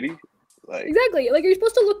look pretty. Like Exactly. Like, you're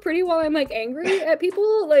supposed to look pretty while I'm like angry at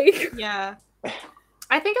people. Like, Yeah.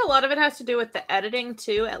 I think a lot of it has to do with the editing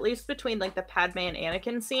too, at least between like the Padme and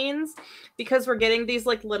Anakin scenes, because we're getting these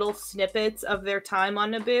like little snippets of their time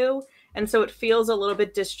on Naboo, and so it feels a little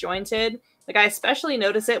bit disjointed. Like I especially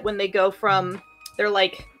notice it when they go from their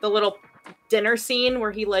like the little dinner scene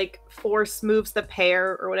where he like force moves the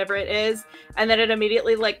pear or whatever it is, and then it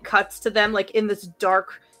immediately like cuts to them like in this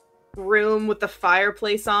dark room with the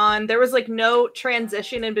fireplace on. There was like no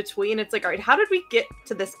transition in between. It's like, all right, how did we get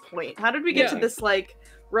to this point? How did we get to Yeah. this like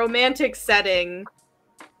romantic setting?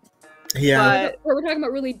 Yeah. But we're talking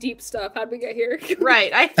about really deep stuff. How'd we get here?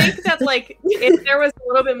 right, I think that like if there was a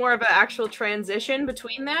little bit more of an actual transition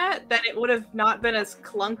between that, then it would have not been as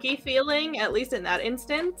clunky feeling, at least in that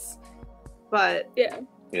instance. But Yeah.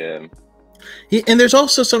 yeah. And there's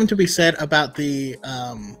also something to be said about the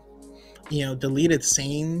deleted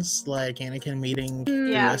scenes, like Anakin meeting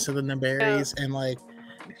the Yeah. rest of the Nabaris, and like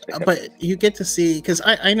but you get to see, because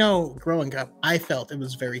I know growing up I felt it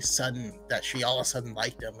was very sudden that she all of a sudden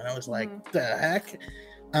liked him, and I was like, the heck.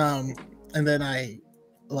 And then I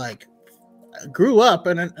like grew up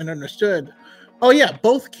and understood, oh yeah,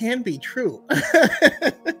 both can be true.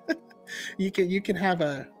 you can have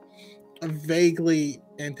a vaguely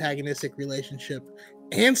antagonistic relationship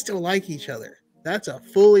and still like each other. That's a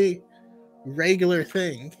fully regular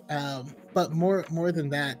thing. But more than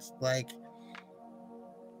that, like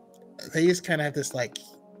they just kind of have this like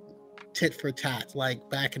tit for tat, like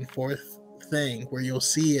back and forth thing where you'll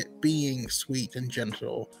see it being sweet and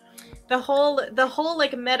gentle. the whole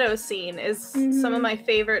like meadow scene is some of my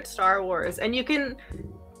favorite Star Wars, and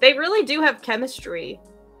they really do have chemistry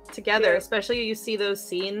together. Yeah. Especially you see those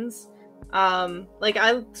scenes. Like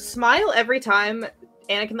I smile every time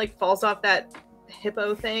Anakin like falls off that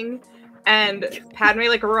hippo thing, and Padme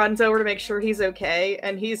like runs over to make sure he's okay,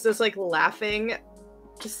 and he's just like laughing.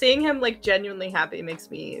 Just seeing him like genuinely happy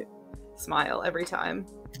makes me smile every time.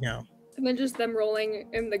 Yeah. And then just them rolling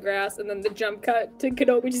in the grass, and then the jump cut to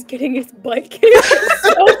Kenobi just getting his butt kicked. It's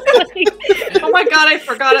so funny. Oh my god, I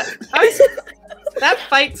forgot it. That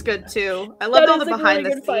fight's good too. I loved That all is the a behind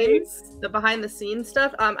really the good fight. scenes, the behind the scenes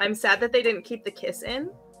stuff. I'm sad that they didn't keep the kiss in.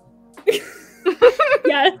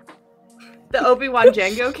 Yeah. The Obi-Wan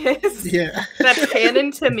Jango kiss. Yeah. That's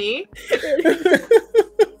canon to me.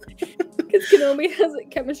 Because Kenobi has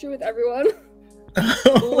chemistry with everyone.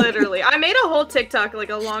 Literally. I made a whole TikTok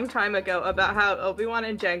like a long time ago about how Obi-Wan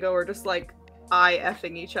and Jango were just like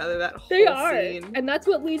eye-effing each other that whole They are. scene. And that's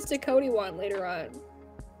what leads to Cody Wan later on.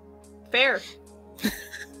 Fair.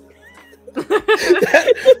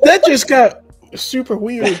 that just got super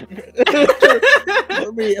weird.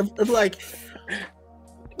 For me, I'm like,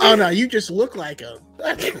 oh no, you just look like him.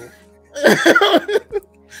 That's cool.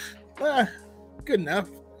 Good enough,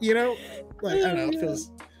 you know. Like I don't know, it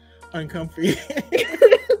feels uncomfy.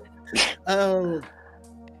 Oh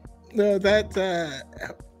no, that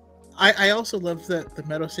I also love the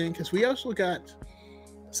metal scene because we also got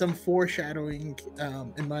some foreshadowing,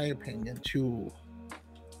 in my opinion, to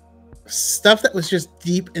stuff that was just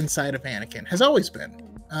deep inside of Anakin. Has always been,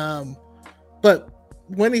 but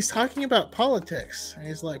when he's talking about politics, and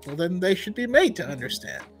he's like, "Well, then they should be made to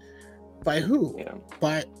understand." By who? Yeah.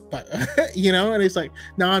 By you know? And he's like,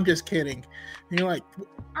 "No, I'm just kidding." And you're like,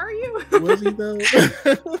 Are you? "Was he though?"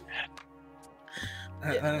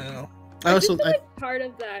 I don't know. I do also feel like part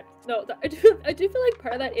of that. No, I do feel like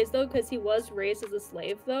part of that is though because he was raised as a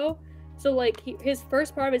slave though. So like his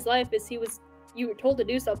first part of his life is you were told to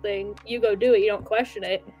do something, you go do it, you don't question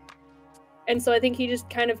it. And so I think he just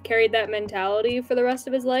kind of carried that mentality for the rest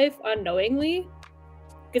of his life unknowingly,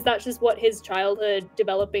 because that's just what his childhood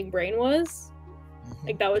developing brain was.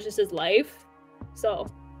 Like that was just his life. So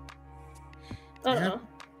I don't know.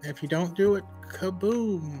 If you don't do it,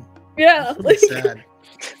 kaboom. Yeah, That's really sad.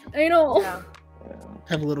 I know. Yeah.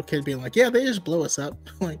 Have a little kid being like, "Yeah, they just blow us up."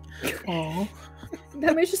 Like, oh.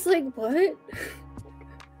 That was just like what?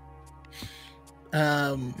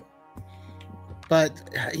 But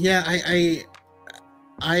yeah,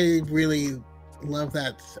 I really love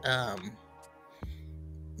that.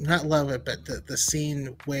 Not love it, but the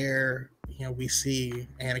scene where we see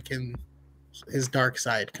Anakin, his dark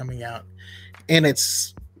side coming out, and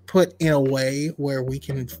it's put in a way where we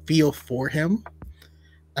can feel for him.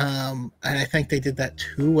 And I think they did that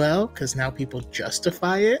too well because now people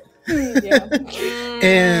justify it. Yeah.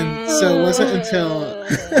 And so it wasn't until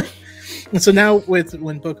and so now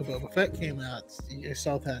when Book of Boba Fett came out, you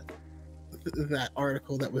saw that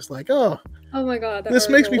article that was like, oh my god, this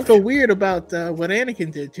makes me feel weird about what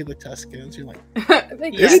Anakin did to the Tuskens. You're like,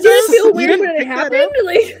 like, Yes. you didn't feel You weird didn't when it pick that happened?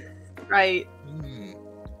 Like, Right.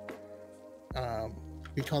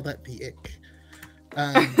 we call that the ick.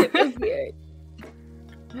 weird.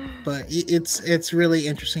 But it's really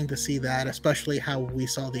interesting to see that, especially how we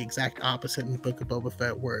saw the exact opposite in the Book of Boba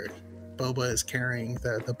Fett, where Boba is carrying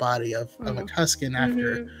the body of a Tusken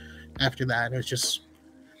after that. It's just,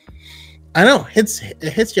 I don't know,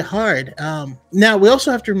 it hits you hard. Now we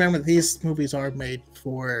also have to remember that these movies are made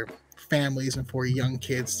for families and for young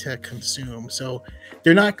kids to consume, so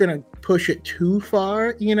they're not going to push it too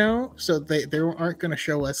far, so they aren't going to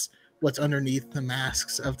show us what's underneath the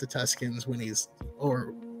masks of the Tuskens when he's,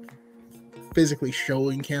 or physically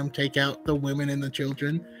showing him take out the women and the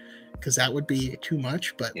children, because that would be too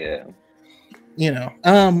much. But yeah,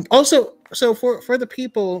 also, so for the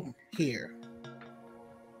people here,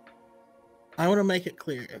 I want to make it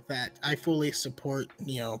clear that I fully support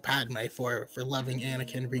Padme for loving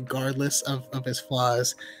Anakin regardless of his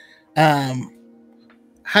flaws.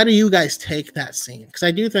 How do you guys take that scene? Because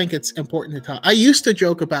I do think it's important to talk. I used to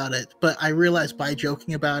joke about it, but I realized by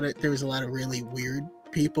joking about it, there was a lot of really weird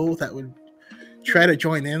people that would try to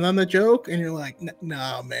join in on the joke, and you're like,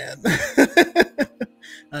 nah, man.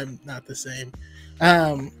 I'm not the same.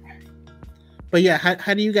 But yeah,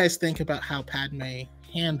 how do you guys think about how Padme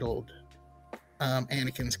handled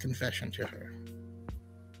Anakin's confession to her?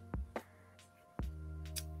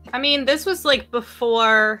 I mean, this was like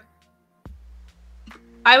before.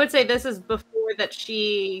 I would say this is before that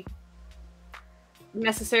she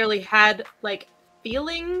necessarily had like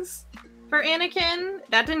feelings for Anakin.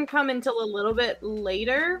 That didn't come until a little bit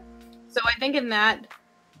later. So I think in that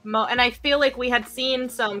and I feel like we had seen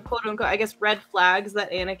some quote unquote, I guess, red flags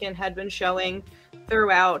that Anakin had been showing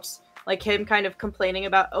throughout, like him kind of complaining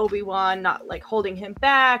about Obi-Wan not like holding him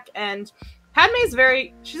back. And Padme's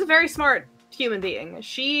she's a very smart human being.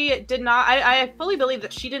 She did not, I fully believe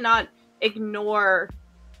that she did not ignore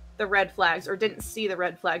the red flags or didn't see the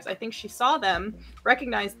red flags. I think she saw them,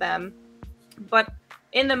 recognized them, but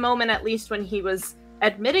in the moment, at least when he was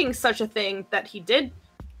admitting such a thing that he did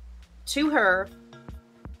to her,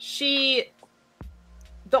 the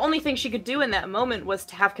only thing she could do in that moment was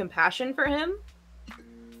to have compassion for him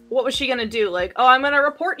what was she gonna do? Like, oh, I'm gonna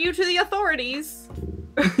report you to the authorities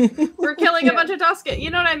for killing a bunch of Tusken. You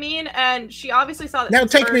know what I mean? And she obviously saw that. Now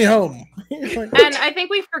take me home. And I think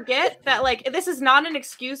we forget that, like, this is not an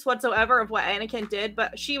excuse whatsoever of what Anakin did,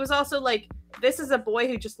 but she was also like, this is a boy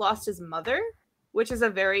who just lost his mother, which is a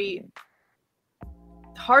very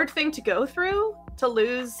hard thing to go through, to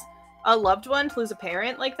lose a loved one, to lose a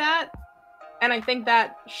parent like that. And I think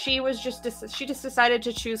that she just decided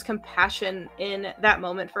to choose compassion in that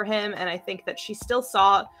moment for him. And I think that she still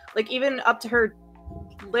saw, like, even up to her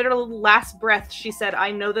literal last breath, she said,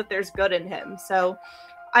 I know that there's good in him. So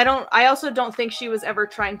I also don't think she was ever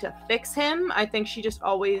trying to fix him. I think she just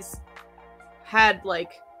always had,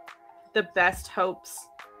 like, the best hopes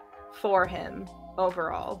for him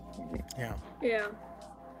overall.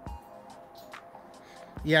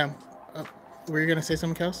 Yeah. Were you gonna say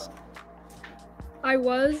something else? I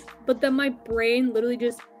was, but then my brain literally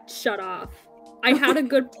just shut off. I had a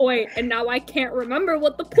good point, and now I can't remember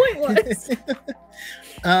what the point was.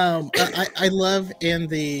 I love in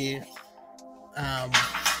the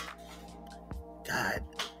God,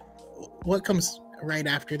 what comes right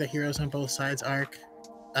after the Heroes on Both Sides arc,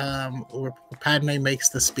 where Padme makes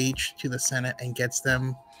the speech to the Senate and gets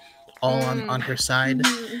them all on her side,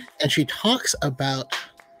 and she talks about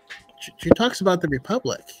the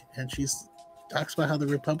Republic, and talks about how the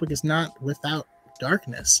Republic is not without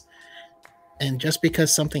darkness, and just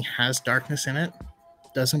because something has darkness in it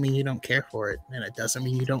doesn't mean you don't care for it, and it doesn't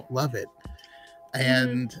mean you don't love it.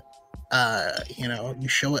 And you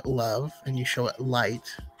show it love and you show it light,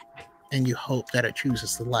 and you hope that it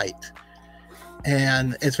chooses the light.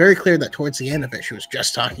 And it's very clear that towards the end of it, she was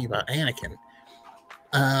just talking about Anakin.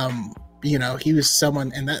 He was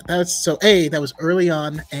someone, and that was early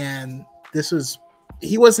on, and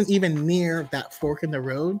he wasn't even near that fork in the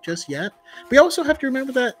road just yet. We also have to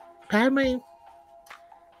remember that Padme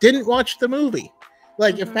didn't watch the movie.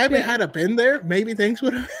 Like, if Padme had been there, maybe things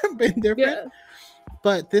would have been different. Yeah.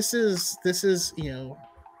 But this is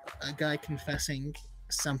a guy confessing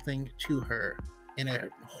something to her in a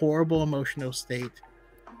horrible emotional state.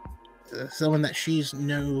 Someone that she's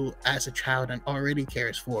knew as a child and already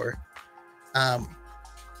cares for.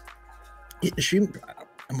 She, in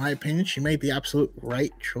my opinion, she made the absolute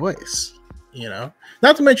right choice.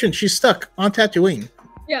 Not to mention she's stuck on Tatooine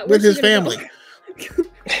with his family.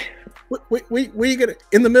 we get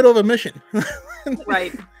in the middle of a mission.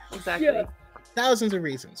 Right, exactly. Yeah. Thousands of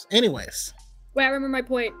reasons. Anyways, wait, I remember my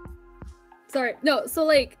point. Sorry, no. So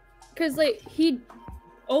because he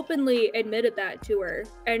openly admitted that to her,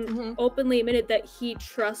 and openly admitted that he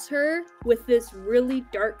trusts her with this really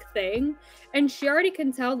dark thing, and she already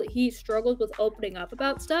can tell that he struggles with opening up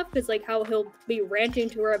about stuff, because how he'll be ranting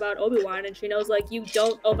to her about Obi-Wan, and she knows you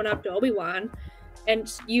don't open up to Obi-Wan, and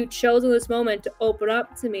you chose in this moment to open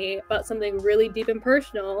up to me about something really deep and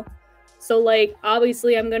personal. So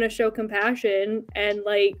obviously I'm gonna show compassion and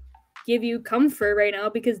give you comfort right now,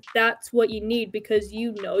 because that's what you need, because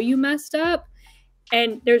you messed up.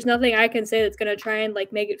 And there's nothing I can say that's going to try and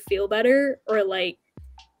make it feel better or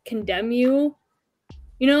condemn you.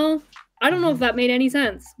 I don't know if that made any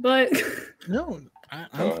sense, but no,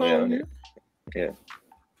 I'm following you. Yeah.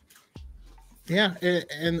 Yeah,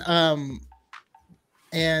 and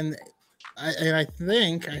I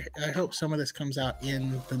think I hope some of this comes out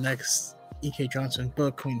in the next E.K. Johnston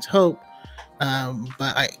book, Queen's Hope.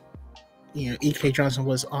 But E.K. Johnston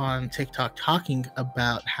was on TikTok talking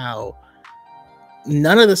about how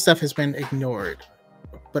none of the stuff has been ignored,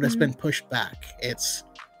 but it's been pushed back.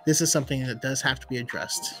 This is something that does have to be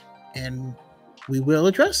addressed, and we will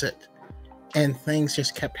address it. And things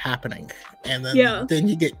just kept happening, and then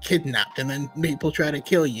you get kidnapped, and then people try to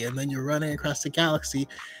kill you, and then you're running across the galaxy,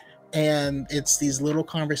 and it's these little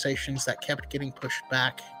conversations that kept getting pushed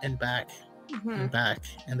back and back and back,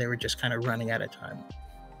 and they were just kind of running out of time.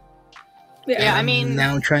 Yeah, I mean,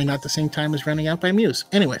 now I'm trying not to sing "Time Is Running Out" by Muse.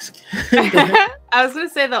 Anyways, I was gonna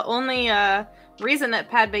say the only reason that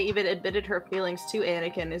Padme even admitted her feelings to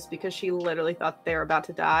Anakin is because she literally thought they were about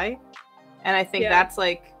to die, and I think that's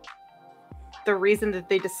the reason that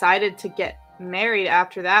they decided to get married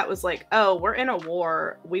after that was oh, we're in a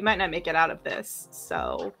war, we might not make it out of this,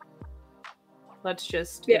 so let's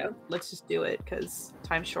just do it, because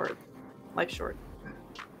time's short, life's short.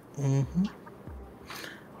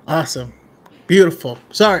 Awesome. Beautiful.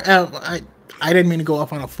 Sorry, I didn't mean to go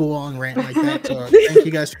off on a full-on rant like that. So thank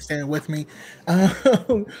you guys for staying with me.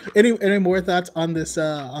 Any more thoughts on this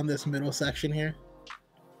middle section here?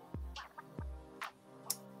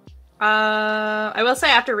 I will say,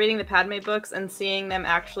 after reading the Padme books and seeing them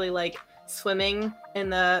actually swimming in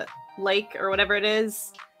the lake or whatever it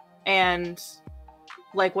is, and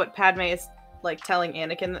like what Padme is like telling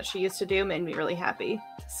Anakin that she used to do made me really happy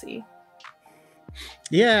to see.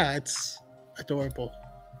 Yeah, it's adorable.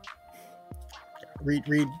 Read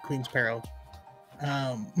Queen's Peril.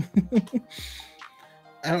 All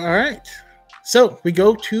right, so we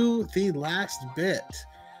go to the last bit.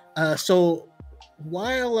 So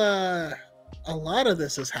while a lot of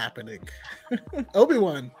this is happening,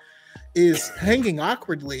 Obi-Wan is hanging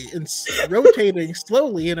awkwardly and rotating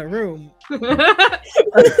slowly in a room,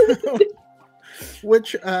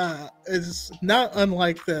 which is not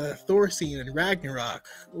unlike the Thor scene in Ragnarok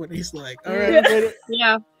when he's like, "All right,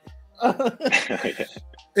 yeah."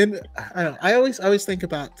 And I don't know, I always think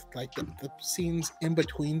about like the scenes in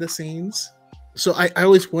between the scenes. So I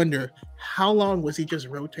always wonder, how long was he just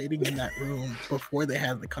rotating in that room before they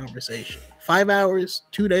had the conversation? 5 hours,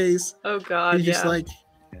 2 days? Oh God, He's just like,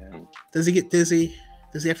 does he get dizzy?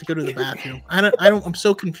 Does he have to go to the bathroom? I don't. I'm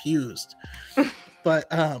so confused. But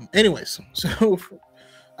anyways, so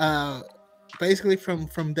basically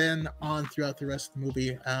from then on throughout the rest of the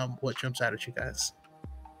movie, what jumps out at you guys?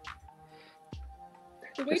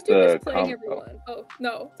 The way Duke is playing everyone. Oh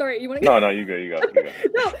no, sorry. You want to? No, you go.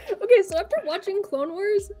 No, okay. So after watching Clone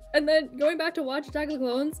Wars and then going back to watch Attack of the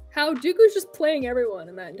Clones, how Dooku's just playing everyone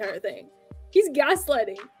in that entire thing. He's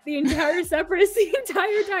gaslighting the entire Separatists the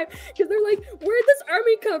entire time because they're like, "Where'd this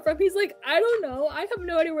army come from?" He's like, "I don't know. I have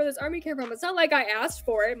no idea where this army came from. It's not like I asked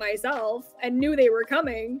for it myself and knew they were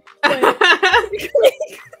coming." But, I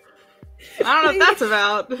don't know what that's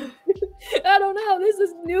about. I don't know. This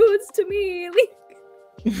is news to me.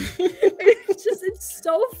 It's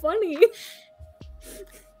so funny.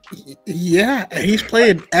 Yeah, he's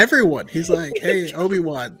playing everyone. He's like, "Hey,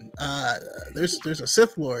 Obi-Wan, there's a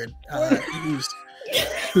Sith Lord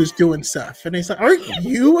who's doing stuff," and he's like, "Aren't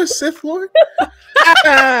you a Sith Lord?"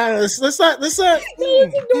 Let's not.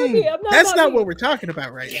 That's not what we're talking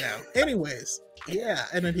about right now. Anyways, yeah,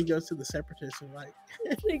 and then he goes to the Separatists and like,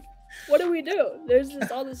 what do we do? There's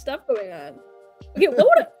just all this stuff going on. Okay, what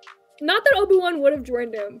would not that Obi-Wan would have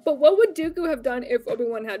joined him, but what would Dooku have done if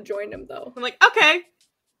Obi-Wan had joined him though? I'm like, okay.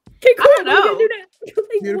 Okay, cool. I don't know.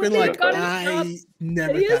 You'd have been like, I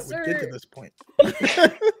never thought we'd get to this point. I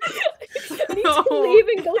need to leave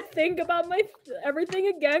and go think about my everything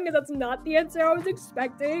again because that's not the answer I was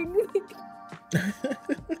expecting.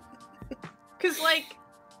 Because like,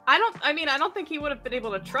 I don't think he would have been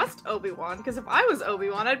able to trust Obi-Wan. Because if I was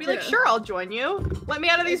Obi-Wan, I'd be like, sure, I'll join you. Let me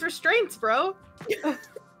out of these restraints, bro.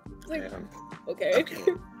 Like, okay.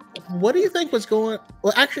 What do you think was going?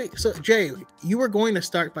 Well, actually, so Jay, you were going to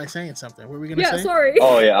start by saying something. What were we going to say? Yeah, sorry.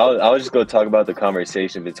 Oh yeah, I was just going to talk about the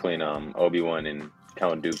conversation between Obi-Wan and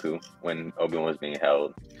Count Dooku when Obi-Wan was being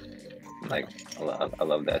held. Like, I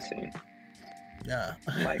love that scene. Yeah.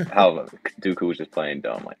 Like how Dooku was just playing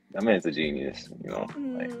dumb. Like, that man's a genius, you know.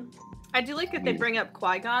 Like, I do like that they bring up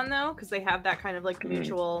Qui-Gon though, because they have that kind of like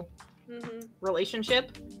mutual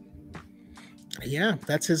relationship. Yeah,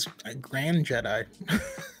 that's his grand Jedi.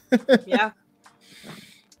 Yeah.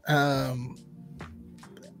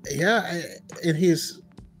 Yeah, and he's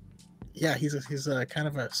a kind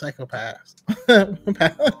of a psychopath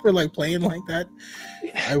for like playing like that.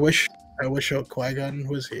 I wish Qui-Gon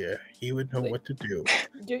was here. He would know what to do.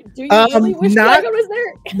 Do you really wish Qui-Gon was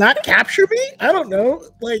there? Not capture me? I don't know.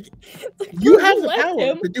 Like you have the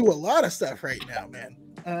power to do a lot of stuff right now, man.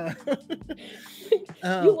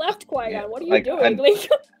 You left Qui-Gon. What are you doing?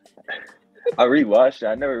 I rewatched it.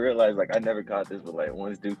 I never realized, like, I never caught this, but like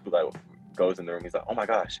once Dooku like goes in the room, he's like, "Oh my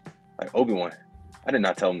gosh, like Obi-Wan, I did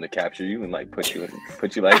not tell him to capture you and like put you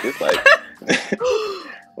like this." Like,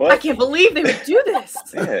 what? I can't believe they would do this.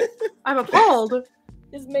 Yeah. I'm appalled.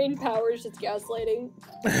 His main power is just gaslighting.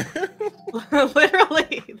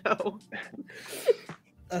 Literally, though.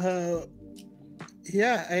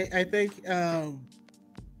 Yeah, I think. I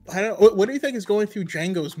don't. What do you think is going through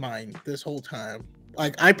Jango's mind this whole time?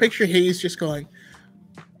 Like, I picture he's just going,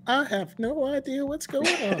 I have no idea what's going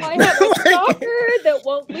on. I have a stalker that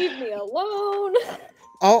won't leave me alone.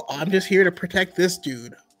 Oh, I'm just here to protect this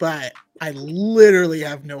dude, but I literally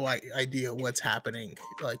have no idea what's happening.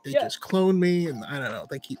 Like, they just cloned me, and I don't know.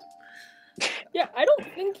 They keep. Yeah, I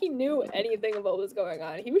don't think he knew anything of what was going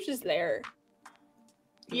on. He was just there.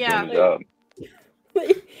 Yeah.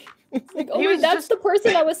 Like, oh, wait, that's the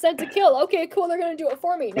person I was sent to kill. Okay, cool. They're gonna do it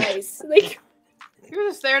for me. Nice. Like. You're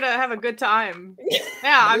just there to have a good time.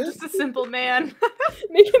 Yeah, I'm just a simple man.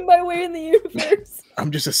 Making my way in the universe.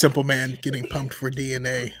 I'm just a simple man getting pumped for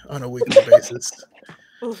DNA on a weekly basis.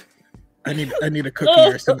 I need a cookie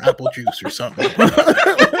or some apple juice or something.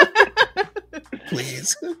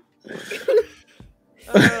 Please.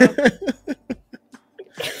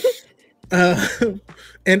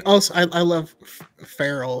 And also, I love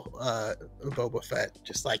feral Boba Fett.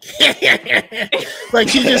 Just like, like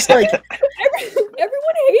he's just like.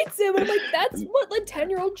 Everyone hates him. I'm like, that's what a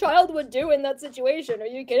 10-year-old child would do in that situation. Are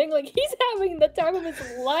you kidding? Like, he's having the time of his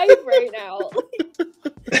life right now.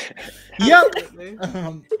 Yep.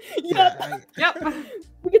 Yep.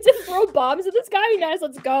 We get to throw bombs at this guy. Nice,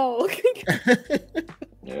 let's go.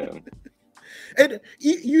 Yeah. And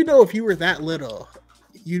you know, if you were that little,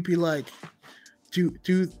 you'd be like, do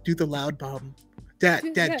the loud bomb, Dad,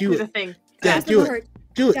 do the it, thing. Dad, do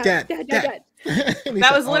it, Dad.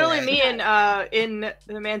 That was literally me in The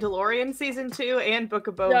Mandalorian season 2 and Book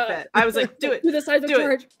of Boba Fett. I was like, do it, Do the size of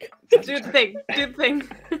charge. do the thing, do the thing.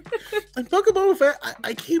 In Book of Boba Fett,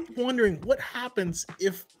 I keep wondering what happens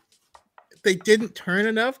if they didn't turn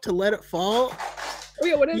enough to let it fall. Oh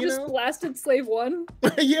yeah, would it have just blasted Slave 1?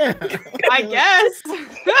 Yeah, I guess.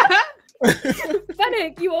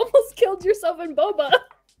 Fennec, you almost killed yourself in Boba.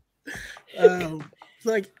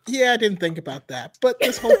 Like, yeah, I didn't think about that, but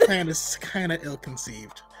this whole plan is kind of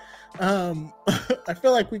ill-conceived. I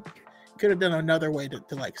feel like we could have done another way to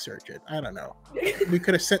like search it. I don't know. We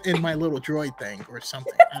could have sent in my little droid thing or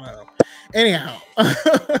something. I don't know. Anyhow,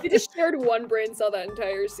 They just shared one brain cell that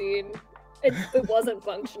entire scene. It wasn't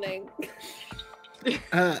functioning.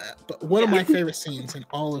 but one of my favorite scenes in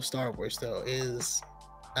all of Star Wars, though, is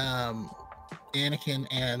Anakin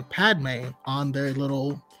and Padme on their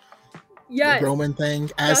little Roman thing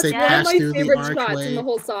as they pass through the archway. That's one of my favorite shots in the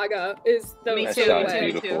whole saga. Is the Me That too. shot's Me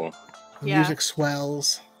beautiful. too. The Yeah. music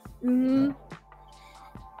swells. Mm-hmm.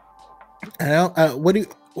 I don't.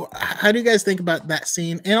 How do you guys think about that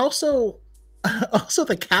scene, and also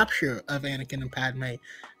the capture of Anakin and Padme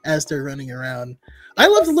as they're running around? I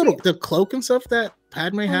love the cloak and stuff that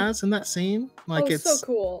Padme has in that scene. Like, it's so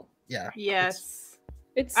cool. Yeah. Yes.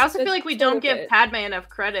 I also feel like we don't give Padme enough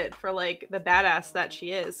credit for like the badass that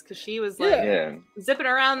she is, because she was like zipping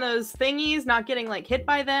around those thingies, not getting like hit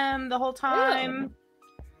by them the whole time.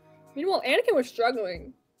 Meanwhile, Anakin was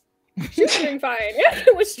struggling. She was doing fine.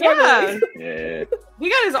 Anakin was struggling. Yeah. He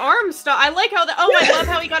got his arm stuck. I like how I love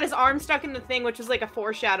how he got his arm stuck in the thing, which was like a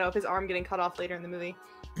foreshadow of his arm getting cut off later in the movie.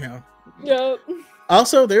 Yeah. Yep.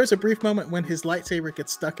 Also, there's a brief moment when his lightsaber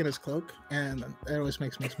gets stuck in his cloak, and it always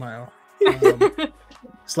makes me smile.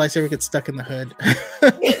 His lightsaber gets stuck in the hood.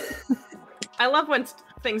 I love when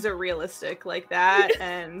things are realistic like that,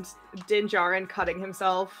 and Din Djarin cutting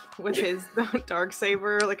himself with his dark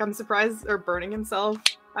saber. Like, I'm surprised, or burning himself.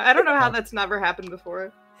 I don't know how that's never happened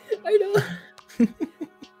before. I know.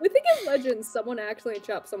 I think in Legends, someone actually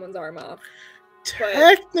chopped someone's arm off.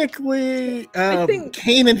 Technically,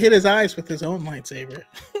 Kanan hit his eyes with his own lightsaber,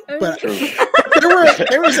 but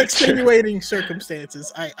there was extenuating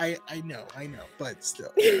circumstances. I know, but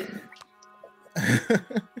still.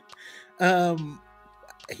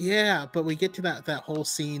 Yeah, but we get to that whole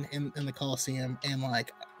scene in the Coliseum, and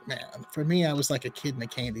like, man, for me, I was like a kid in a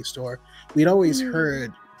candy store. We'd always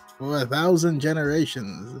heard, for 1,000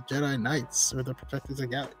 generations, the Jedi Knights or the Protectors of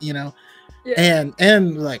Galaxy, you know. Yeah.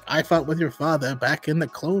 And like, I fought with your father back in the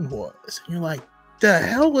Clone Wars. And you're like, the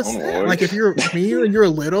hell was that? Lord. Like, if you're me and you're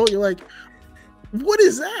little, you're like, what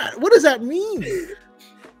is that? What does that mean?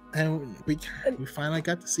 And we finally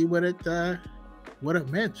got to see what it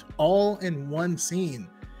meant, all in one scene.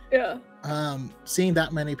 Yeah. Seeing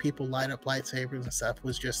that many people light up lightsabers and stuff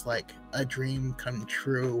was just like a dream come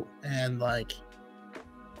true, and like,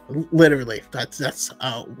 literally, that's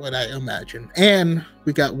what I imagine. And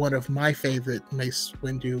we got one of my favorite Mace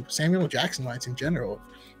Windu, Samuel Jackson lines in general.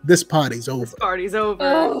 This party's over. This party's over.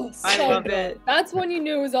 Oh, I love it. That's when you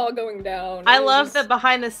knew it was all going down. I love the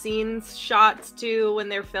behind the scenes shots too when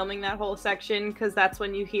they're filming that whole section, because that's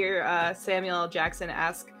when you hear Samuel L. Jackson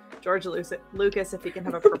ask George Lucas if he can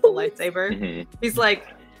have a purple lightsaber. Mm-hmm. He's like,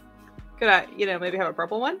 could I, maybe have a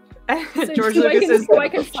purple one? So George Lucas says, so I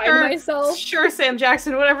can find myself. Sure, Sam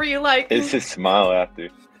Jackson, whatever you like. It's his smile after.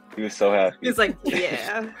 He was so happy. He's like,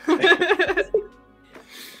 yeah.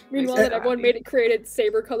 Meanwhile, that everyone created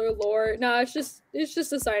saber color lore. Nah, it's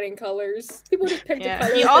just assigning colors. People just picked a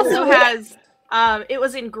color. He also has. It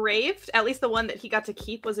was engraved. At least the one that he got to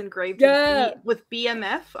keep was engraved with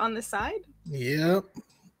BMF on the side. Yep.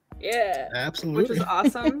 Yeah. Absolutely. Which was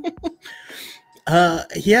awesome.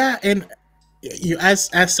 Yeah, and you as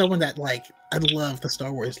someone that like, I love the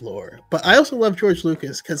Star Wars lore, but I also love George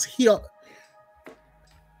Lucas because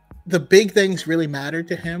the big things really mattered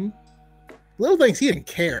to him. Little things he didn't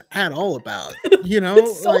care at all about.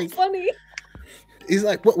 It's so like, funny. He's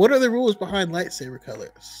like, what are the rules behind lightsaber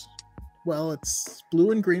colors? Well, it's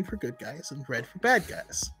blue and green for good guys and red for bad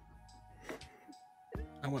guys.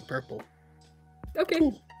 I went purple. Okay.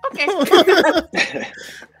 Cool. Okay.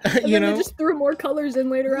 And You then know, they just threw more colors in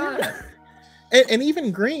later on. and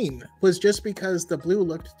even green was just because the blue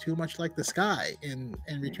looked too much like the sky in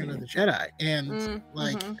Return of the Jedi, and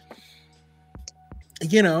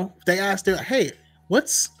you know, they asked her, "Hey,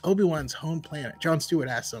 what's Obi-Wan's home planet?" Jon Stewart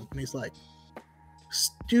asked him, and he's like,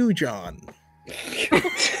 "Stew John."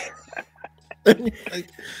 Like,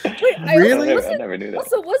 Wait, really? I never knew that.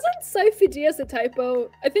 Also, wasn't Sifo Dyas a typo?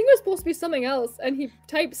 I think it was supposed to be something else, and he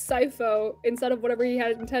typed Sifo instead of whatever he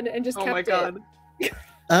had intended, and just Oh kept my god. it.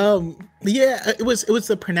 Yeah, it was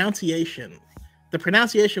the pronunciation. The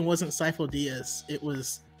pronunciation wasn't Sifo Dyas. It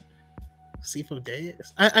was Sifo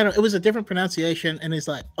Dyas. I don't. It was a different pronunciation, and he's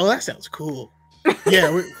like, "Oh, that sounds cool."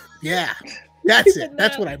 Yeah, yeah. That's it.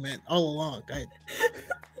 That's what I meant all along.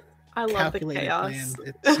 I love the Calculated, chaos.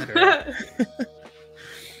 planned, etc.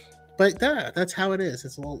 But that's how it is.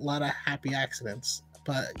 It's a lot of happy accidents.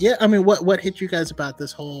 But yeah, I mean, what hit you guys about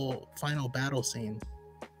this whole final battle scene?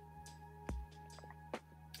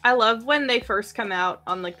 I love when they first come out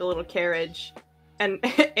on like the little carriage and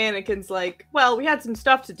Anakin's like, well, we had some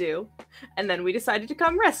stuff to do and then we decided to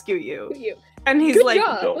come rescue you. And he's Good like,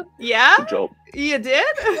 job. yeah, Good job. you did?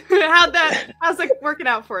 how's that working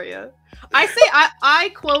out for you? I say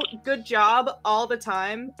I quote good job all the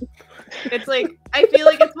time. It's like, I feel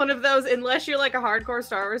like it's one of those, unless you're like a hardcore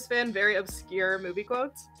Star Wars fan, very obscure movie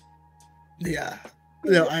quotes. Yeah.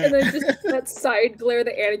 No, And then just that side glare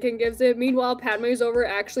that Anakin gives it. Meanwhile, Padme's over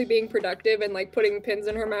actually being productive and like putting pins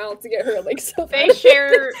in her mouth to get her like so.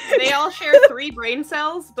 They all share 3 brain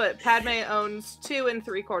cells, but Padme owns 2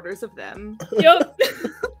 3/4 of them. Yup.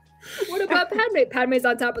 What about Padme? Padme's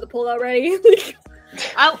on top of the pole already.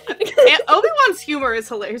 Obi-Wan's humor is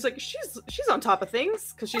hilarious. Like she's on top of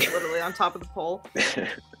things because she's literally on top of the pole.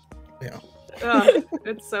 Yeah.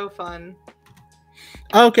 It's so fun.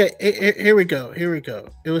 Okay, here we go.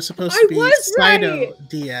 It was supposed to be Sifo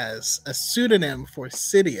Dyas, a pseudonym for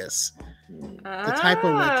Sidious. The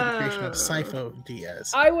typo led to the creation of Sifo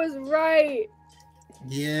Dyas. I was right.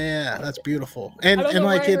 Yeah, that's beautiful. And I don't know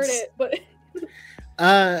like where I it's heard it,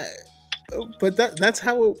 but that's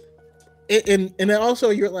how it and then also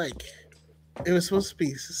you're like, it was supposed to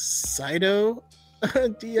be Sifo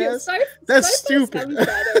Dyas. Yeah, That's Sifo stupid. sounds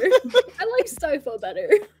better. I like Sifo better.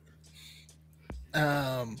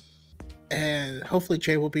 And hopefully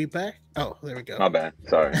Jay will be back. Oh, there we go. My bad.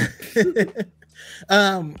 Sorry.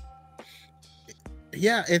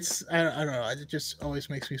 Yeah, it's I don't know. It just always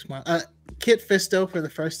makes me smile. Kit Fisto for the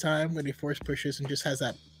first time when he force pushes and just has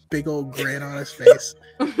that big old grin on his face.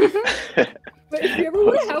 But if you ever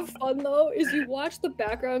want to have fun though, is you watch the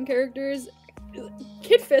background characters.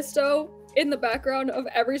 Kit Fisto in the background of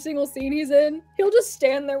every single scene he's in, he'll just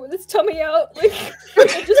stand there with his tummy out, like,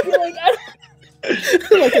 and just be like,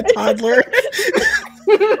 like a toddler.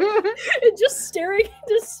 and just staring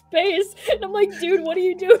into space. And I'm like, dude, what are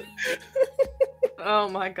you doing? Oh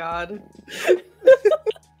my god.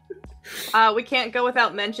 We can't go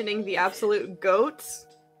without mentioning the absolute goat,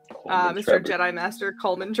 Mr. Jedi Master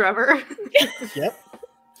Coleman Trevor. Yep.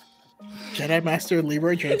 Jedi Master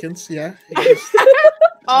Leroy Jenkins, yeah.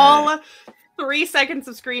 All 3 seconds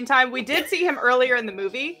of screen time. We did see him earlier in the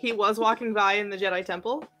movie. He was walking by in the Jedi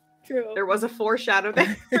Temple. True. There was a foreshadow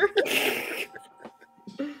there.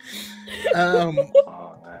 Oh,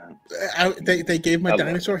 man. They gave him a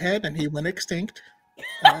dinosaur head and he went extinct.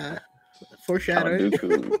 Foreshadowing.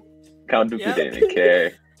 Count Dooku Yep. didn't even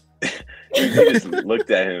care. He just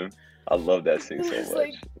looked at him. I love that scene so He's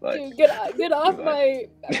much. like, dude, get off my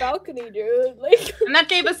balcony, dude. Like, And that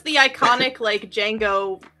gave us the iconic, like,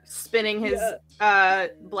 Django spinning his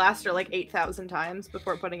blaster like 8,000 times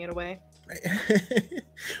before putting it away.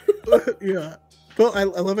 Yeah. Well, I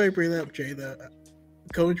love how you bring that up, Jay. The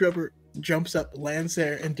Cohen Trevor jumps up, lands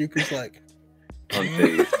there, and Dooku's like,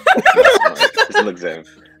 unfazed. Just looks at him.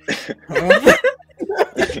 huh?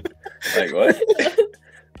 Like, what?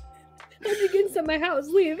 how'd you get into my house?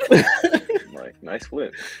 Leave. Like, nice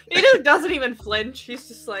flip. He just doesn't even flinch. He's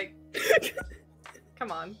just like,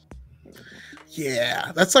 come on.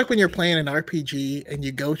 Yeah, that's like when you're playing an RPG and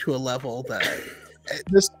you go to a level that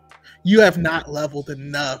you have not leveled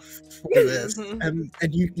enough for this, and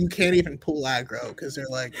you can't even pull aggro because they're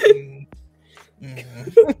like,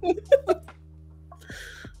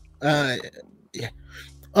 yeah.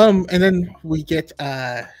 And then we get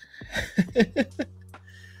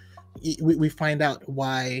we find out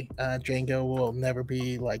why Django will never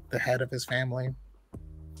be like the head of his family.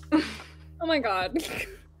 Oh my god.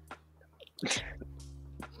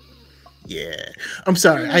 Yeah, I'm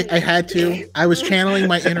sorry. I had to. I was channeling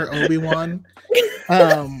my inner Obi-Wan.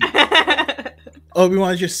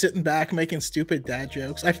 Obi-Wan's just sitting back making stupid dad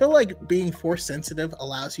jokes. I feel like being force sensitive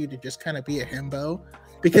allows you to just kind of be a himbo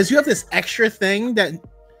because you have this extra thing that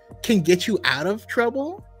can get you out of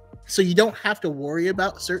trouble, so you don't have to worry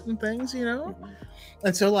about certain things, you know.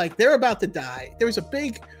 And so like they're about to die. There was a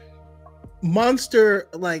big monster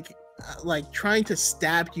like trying to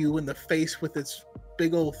stab you in the face with its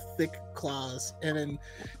big old thick claws, and then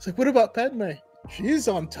it's like, what about Padme? She's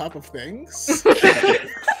on top of things.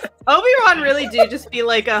 Obi-Wan really do just be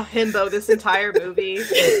like a himbo this entire movie.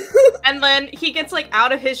 And then he gets like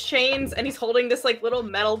out of his chains and he's holding this like little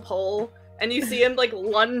metal pole, and you see him like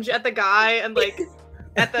lunge at the guy and like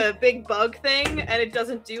at the big bug thing, and it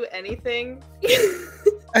doesn't do anything.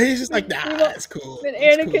 And he's just like, nah, it's cool. And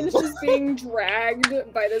It's Anakin's cool. just being dragged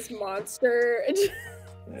by this monster.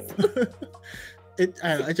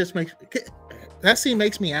 It just makes that scene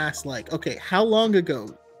makes me ask, like, okay, how long ago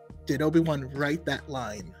did Obi-Wan write that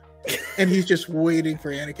line? And he's just waiting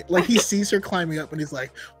for Anakin. Like he sees her climbing up, and he's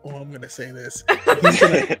like, "Oh, I'm gonna say this."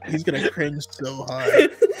 He's gonna cringe so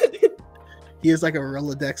hard. He has like a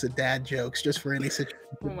Rolodex of dad jokes just for any situation.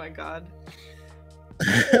 Oh my god.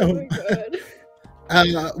 Oh my god.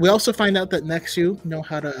 We also find out that Nexu know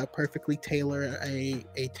how to perfectly tailor a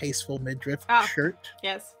tasteful midriff shirt.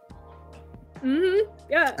 Yes.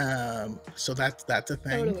 Yeah. So that's a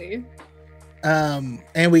thing. Totally.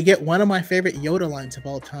 And we get one of my favorite Yoda lines of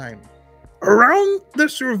all time. Around the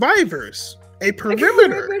survivors, a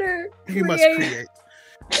perimeter you must create.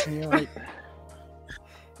 And you're like,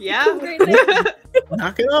 Yeah.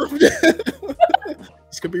 knock it off.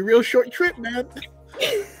 It's gonna be a real short trip, man.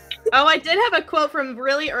 Oh, I did have a quote from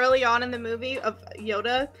really early on in the movie of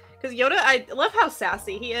Yoda. Because Yoda, I love how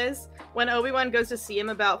sassy he is when Obi-Wan goes to see him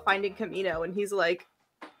about finding Kamino, and he's like,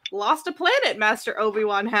 "Lost a planet, Master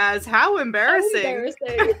Obi-Wan has. How embarrassing."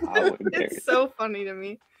 It's so funny to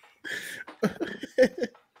me.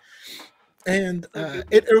 And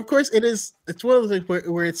of course it's one of those things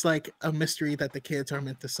where it's like a mystery that the kids are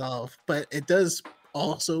meant to solve, but it does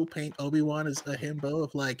also paint Obi-Wan as a himbo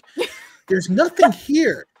of like, there's nothing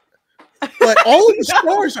here, but all of the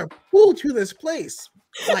stars are pulled to this place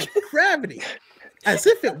like gravity, as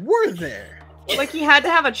if it were there. Like he had to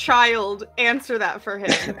have a child answer that for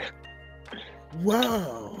him.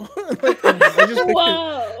 Whoa. Like, I just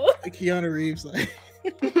Whoa. pictured Keanu Reeves like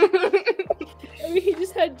I mean, he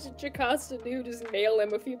just had Jocasta Nu just nail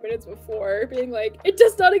him a few minutes before, being like, "It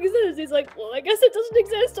does not exist." He's like, "Well, I guess it doesn't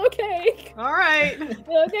exist. Okay." All right.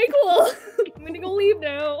 Okay, cool. I'm gonna go leave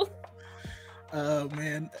now. oh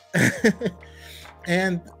man.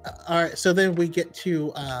 And all right, so then we get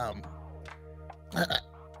to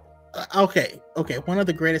okay, one of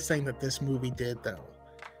the greatest things that this movie did though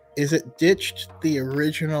is it ditched the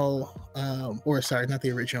original or sorry, not the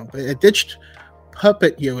original, but it ditched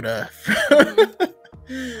Puppet Yoda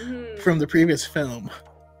from the previous film,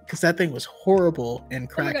 because that thing was horrible and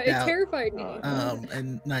cracked Oh my God, out. It terrified me.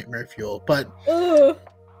 And Nightmare Fuel. But Ugh.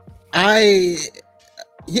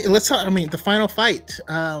 let's talk. I mean, the final fight,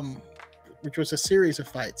 which was a series of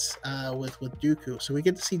fights with Dooku. So we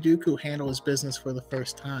get to see Dooku handle his business for the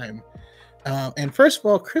first time. And first of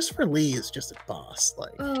all, Christopher Lee is just a boss.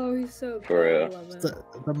 Like, Oh, he's so good. For real. I love him.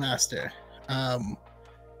 the master.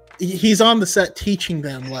 He's on the set teaching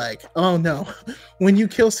them, like, oh no, when you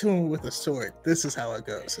kill someone with a sword, this is how it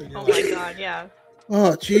goes. And you're Oh like, my god, yeah.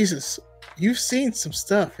 oh Jesus, you've seen some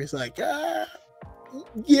stuff. He's like, yeah.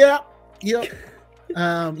 Yeah,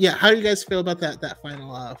 how do you guys feel about that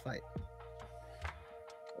final fight?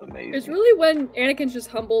 Amazing. It's really when Anakin's just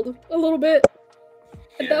humbled a little bit.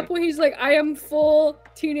 At that point, he's like, "I am full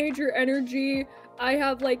teenager energy. I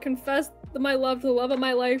have like confessed my love to the love of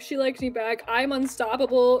my life. She likes me back. I'm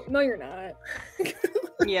unstoppable." No, you're not.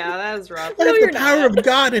 Yeah, that was rough. I No, have you're the power not. of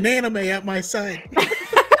God and anime at my side.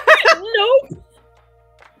 Nope.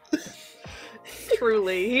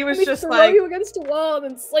 Truly. He was Let me just throw like, you against a wall and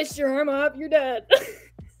then slice your arm up. You're dead.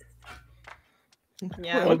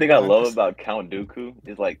 yeah. One thing I love about Count Dooku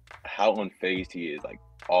is like how unfazed he is, like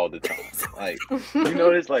all the time. Like you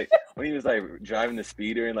notice, like when he was like driving the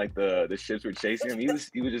speeder and like the ships were chasing him, he was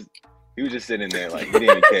just sitting there like he didn't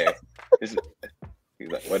even care. He was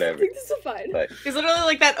like I whatever. think this is fine. Like He's literally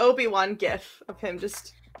like that Obi-Wan gif of him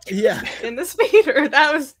just Yeah. in the speeder.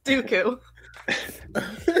 That was Dooku.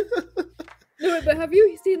 No, but have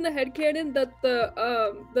you seen the headcanon that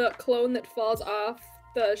the clone that falls off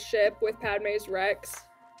the ship with Padme's Rex?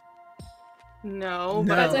 No, No.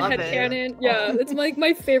 but That's I a love it. headcanon. Yeah, it's like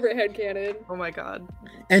my favorite headcanon. Oh my god.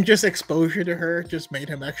 And just exposure to her just made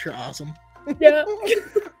him extra awesome. Yeah.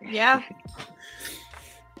 Yeah.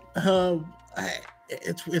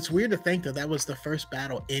 it's weird to think that was the first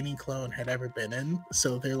battle any clone had ever been in.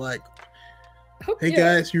 So they're like, "Hey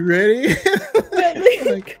guys, you ready?"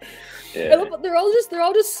 Like, they're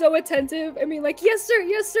all just so attentive. I mean, like, yes sir,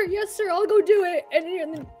 yes sir, yes sir, I'll go do it, and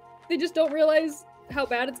then they just don't realize how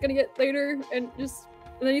bad it's gonna get later, and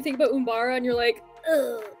then you think about Umbara, and you're like,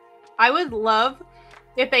 ugh. I would love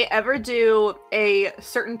if they ever do a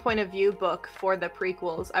certain point of view book for the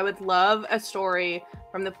prequels. I would love a story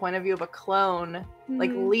from the point of view of a clone,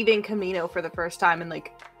 like leaving Kamino for the first time and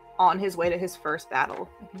like on his way to his first battle.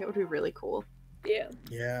 I think that would be really cool.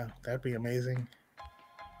 Yeah, that'd be amazing.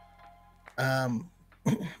 And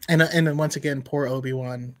then once again, poor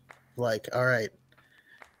Obi-Wan, like, all right,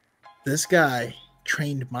 this guy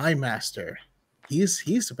trained my master. He's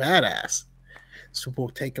a badass. So we'll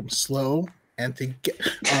take him slow and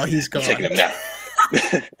oh, he's gone. Taking him now.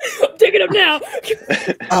 I'm taking him now.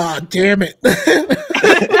 Oh, damn it.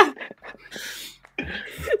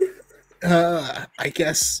 I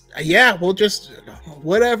guess, yeah, we'll just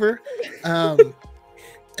whatever. And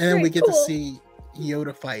then we get to see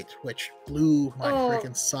Yoda fight, which blew my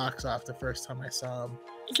freaking socks off the first time I saw him.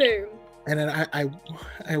 Same. And then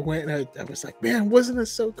I went and I was like, man, wasn't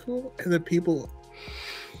this so cool? And then people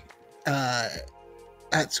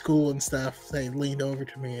at school and stuff, they leaned over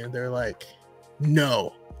to me and they're like,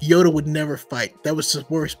 no, Yoda would never fight. That was the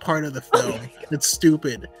worst part of the film. It's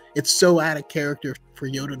stupid. It's so out of character for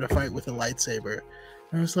Yoda to fight with a lightsaber.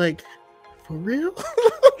 And I was like, for real?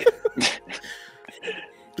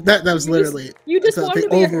 But that was literally you just wanted to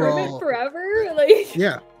be overall, a hermit forever? Like,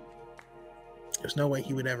 yeah. There's no way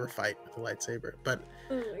he would ever fight with a lightsaber. But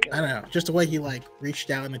I don't know, just the way he like reached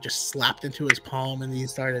down and just slapped into his palm and he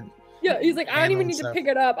started. Yeah, he's like, I don't even need to pick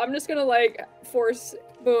it up. I'm just gonna like force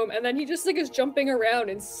boom, and then he just like is jumping around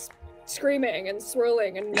and screaming and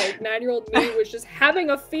swirling, and like 9-year-old me was just having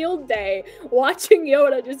a field day watching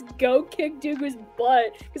Yoda just go kick Dooku's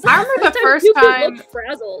butt. Because I remember the first time looked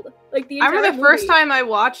frazzled. Like I remember the first time I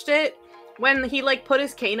watched it when he like put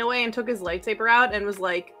his cane away and took his lightsaber out and was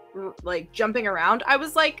like jumping around. I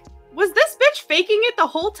was like, was this bitch faking it the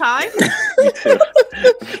whole time?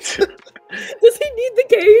 Does he need the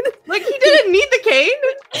cane? Like, he didn't need the cane.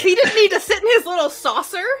 He didn't need to sit in his little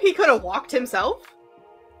saucer. He could have walked himself.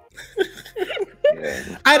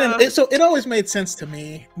 I didn't. So it always made sense to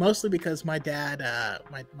me, mostly because my dad,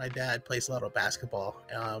 my dad plays a lot of basketball.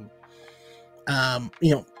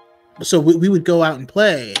 You know, so we would go out and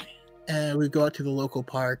play, and we'd go out to the local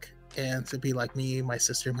park, and to be like me, my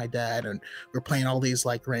sister, my dad, and we're playing all these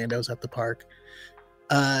like randos at the park.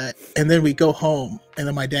 And then we go home, and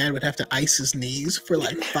then my dad would have to ice his knees for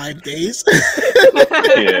like 5 days.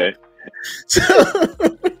 Yeah.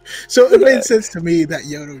 So it made sense to me that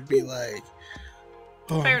Yoda would be like,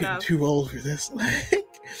 "Oh, Fair I'm getting enough. too old for this. Like,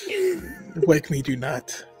 wake me, do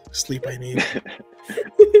not sleep. I need."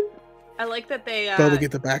 I like that they. Boba,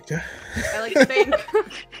 get the Bacta. I like that they.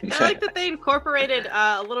 I like that they incorporated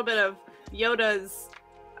a little bit of Yoda's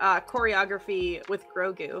choreography with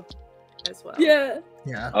Grogu as well. Yeah.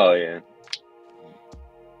 Yeah. Oh yeah.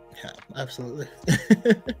 Yeah, absolutely.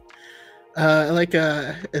 Like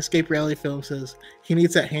Escape Reality Film says, he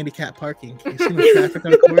needs that handicap parking. You seen the traffic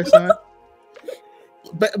on Coruscant?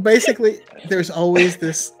 But basically, there's always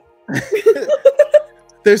this.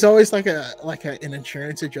 There's always like an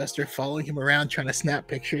insurance adjuster following him around trying to snap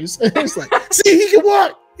pictures. It's like, see, he can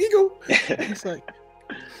walk. He go. It's like,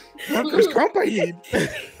 there's comp I need.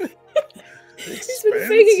 He's been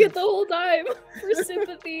faking it the whole time for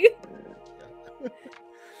sympathy.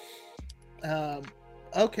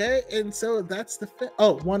 Okay, and so that's the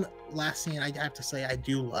one last scene I have to say I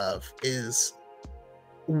do love is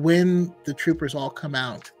when the troopers all come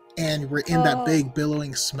out and we're in that big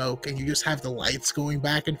billowing smoke and you just have the lights going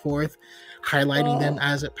back and forth, highlighting them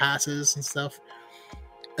as it passes and stuff.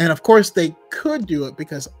 And of course they could do it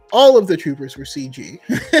because all of the troopers were CG.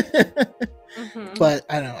 But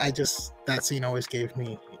I don't know, that scene always gave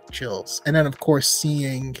me chills. And then of course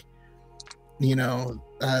seeing, you know,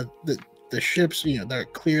 the ships, you know, they're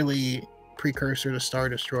clearly precursor to Star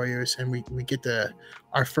Destroyers, and we get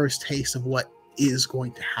our first taste of what is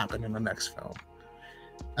going to happen in the next film.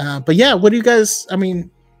 But yeah, what do you guys, I mean,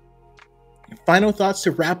 final thoughts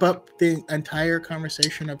to wrap up the entire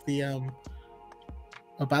conversation of the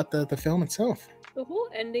about the film itself? The whole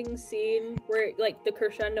ending scene where like the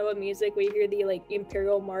crescendo of music, we hear the like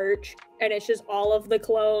Imperial March, and it's just all of the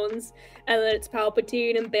clones, and then it's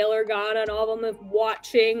Palpatine and Bail Organa and all of them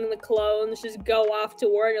watching the clones just go off to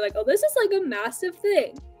war, and you're like, oh, this is like a massive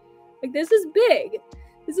thing. Like, this is big.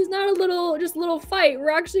 this is not a little fight. We're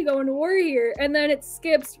actually going to war here. And then it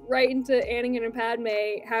skips right into Anakin and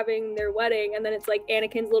Padme having their wedding, and then it's like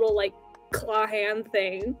Anakin's little like claw hand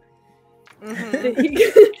thing.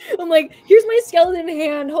 I'm like, here's my skeleton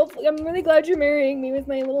hand. Hopefully, I'm really glad you're marrying me with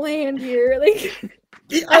my little hand here. Like,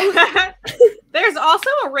 there's also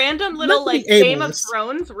a random little like Game of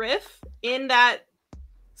Thrones riff in that.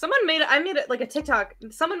 I made it like a TikTok.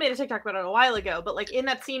 Someone made a TikTok about it a while ago, but like in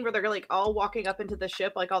that scene where they're like all walking up into the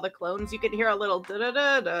ship, like all the clones, you can hear a little da da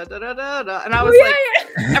da da da da da, and I was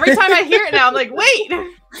every time I hear it now, I'm like, wait,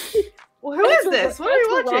 well, who is this? What are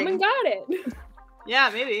we watching? Ramen got it. Yeah,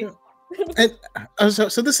 maybe. And so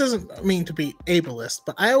this doesn't mean to be ableist,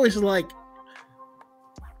 but I always like,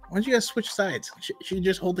 why don't you guys switch sides? She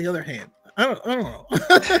just hold the other hand. I don't know.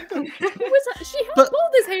 She held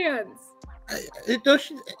both his hands. It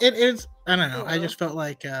is. I don't know. I just felt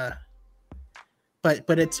like,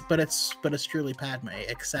 but it's truly Padme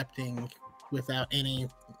accepting without any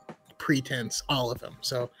pretense all of them.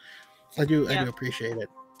 So I do appreciate it.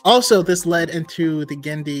 Also, this led into the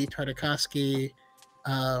Genndy Tartakovsky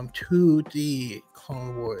 2D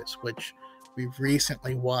Clone Wars, which we've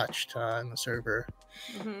recently watched on the server,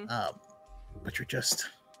 which are just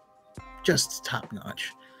top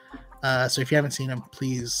notch. So if you haven't seen them,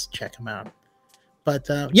 please check them out. But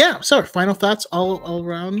so final thoughts all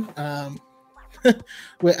around. I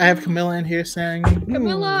have Camilla in here saying,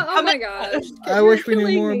 Camilla, oh my gosh. I wish we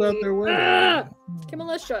knew more about their wedding.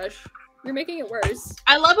 Camilla, shush. You're making it worse.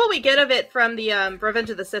 I love what we get of it from the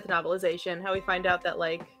Revenge of the Sith novelization, how we find out that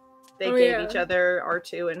like they gave each other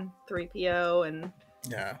R2 and 3PO, and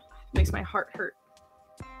makes my heart hurt.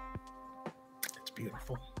 It's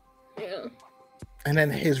beautiful. Yeah. And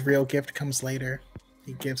then his real gift comes later.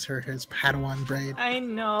 He gives her his Padawan braid. I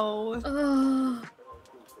know.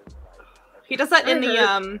 He does that in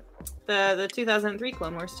the 2003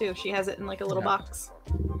 Clone Wars too. She has it in like a little box.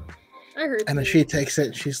 I heard. And then she takes it.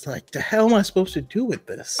 And she's like, "The hell am I supposed to do with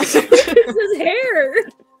this?" It's his hair.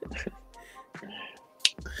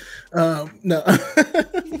 No.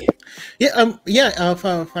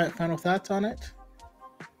 Final thoughts on it.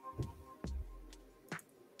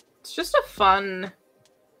 It's just a fun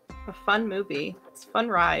movie. It's a fun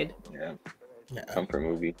ride. Yeah. Comfort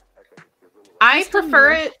movie. I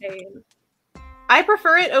prefer it. I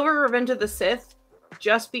prefer it over Revenge of the Sith,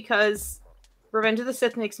 just because Revenge of the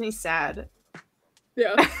Sith makes me sad.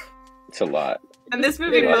 Yeah. It's a lot. And this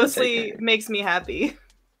movie mostly makes me happy.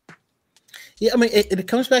 Yeah, I mean, it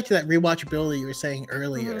comes back to that rewatchability you were saying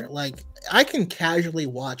earlier. Like, I can casually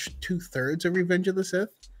watch 2/3 of Revenge of the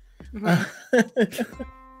Sith. And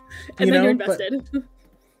then you're invested.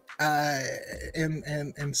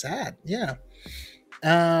 And sad, yeah.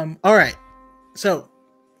 All right. So,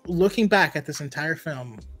 looking back at this entire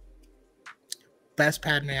film, best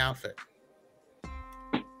Padme outfit.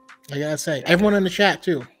 I gotta say, everyone in the chat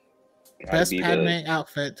too. Best Padme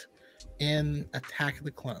outfit in Attack of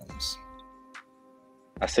the Clones.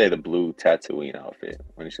 I say the blue Tatooine outfit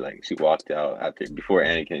when she walked out before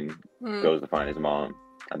Anakin goes to find his mom.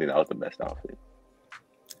 I think that was the best outfit.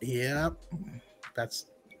 Yep, that's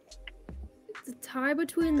the tie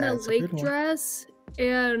between the lake dress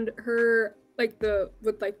and her the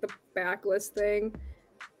backless thing.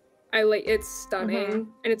 It's stunning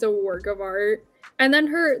and it's a work of art. And then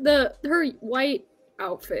her white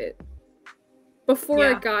outfit before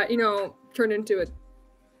it got turned into a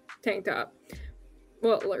tank top,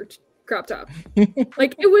 or crop top.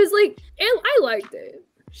 Like it was I liked it.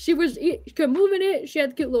 She could move in it. She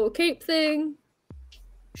had the cute little cape thing.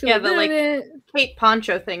 The cape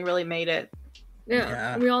poncho thing really made it.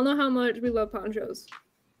 Yeah. We all know how much we love ponchos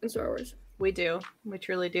in Star Wars. We do. We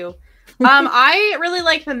truly do. I really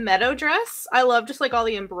like the Meadow dress. I love just like all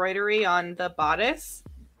the embroidery on the bodice.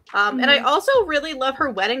 And I also really love her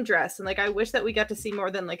wedding dress. And I wish that we got to see more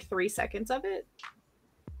than 3 seconds of it.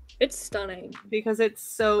 It's stunning. Because it's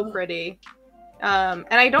so pretty. And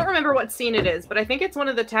I don't remember what scene it is, but I think it's one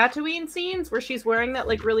of the Tatooine scenes where she's wearing that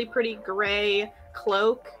really pretty gray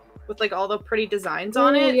cloak with all the pretty designs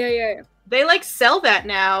on it. Yeah. They sell that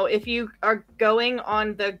now. If you are going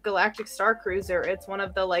on the Galactic Star Cruiser, it's one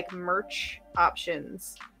of the merch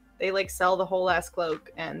options. They sell the whole ass cloak,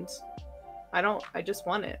 and I just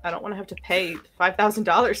want it. I don't want to have to pay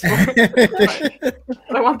 $5,000 for it.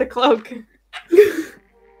 But I want the cloak.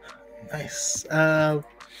 Nice.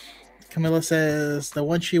 Camilla says the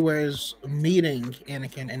one she wears meeting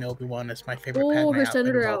Anakin and Obi-Wan is my favorite. Oh, her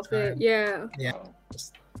senator outfit. Yeah.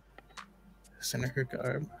 Senator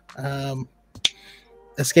garb.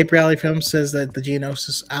 Escape Reality Film says that the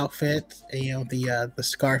Geonosis outfit, the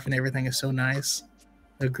scarf and everything is so nice.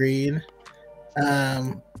 Agreed.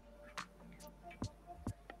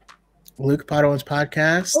 Luke Padawan's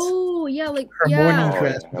podcast. Oh yeah, like Her morning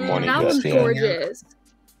dress. Her morning that dress, one's yeah. gorgeous.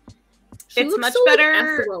 She It's looks much so, like, better-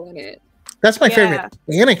 ethereal in it. That's my Yeah.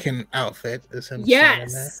 favorite Anakin outfit. Is him standing there.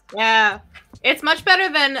 Yes. Yeah. It's much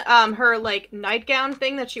better than her like nightgown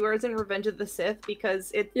thing that she wears in Revenge of the Sith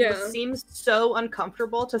because it Yeah. seems so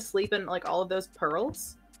uncomfortable to sleep in like all of those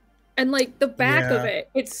pearls. And like the back of Yeah. it,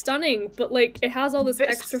 it's stunning, but like it has all this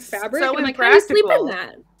It's extra fabric. so and like, how do you sleep in impractical.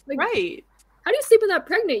 that? Like, Right. how do you sleep in that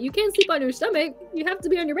pregnant? You can't sleep on your stomach. You have to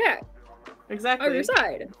be on your back, on Exactly. your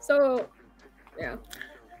side. So, yeah.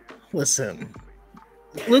 Listen,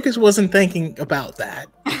 Lucas wasn't thinking about that.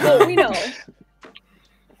 Well, we know.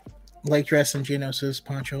 Lake Dress and Geonosis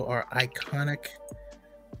poncho are iconic.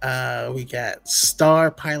 We got Star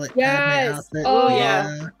Pilot Padme Yes. outfit. Oh,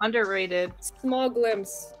 yeah. Underrated. Small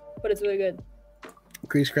glimpse, but it's really good.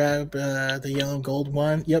 Grease Grab, the yellow and gold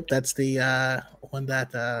one. Yep, that's the one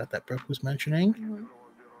that Brooke was mentioning.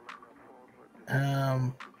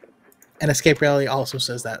 And Escape Reality also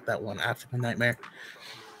says that one after the nightmare.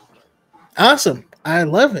 Awesome. I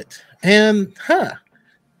love it. And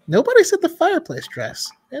nobody said the fireplace dress.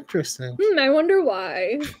 Interesting. I wonder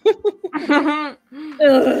why.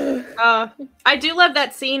 Ugh. I do love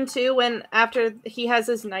that scene too when after he has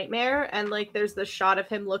his nightmare and like there's the shot of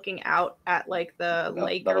him looking out at like the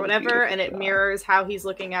lake that or was a whatever beautiful and it shot. mirrors how he's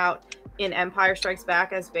looking out in Empire Strikes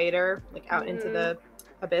Back as Vader, like out into the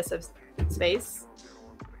abyss of space.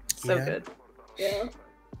 So Yeah. good. Yeah.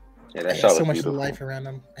 Yeah, that Yeah, shot so was much beautiful. life around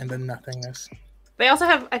him and then nothingness. They also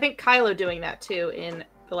have I think Kylo doing that too in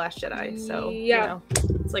The Last Jedi. So Yeah. you know,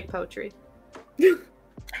 it's like poetry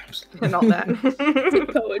and all that.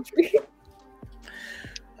 Poetry.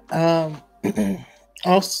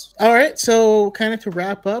 Also, all right. So, kind of to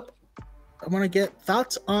wrap up, I want to get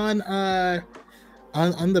thoughts on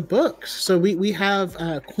the books. So we have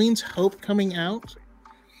Queen's Hope coming out.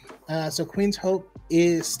 So Queen's Hope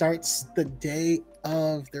starts the day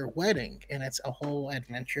of their wedding, and it's a whole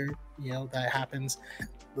adventure, that happens.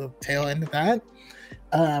 The tail end of that.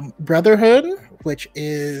 Brotherhood, which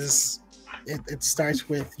is. It starts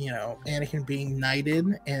with Anakin being knighted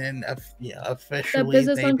and officially That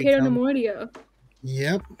business they on Cato become. Nemoidia.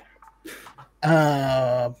 Yep.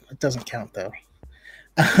 It doesn't count though.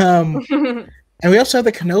 And we also have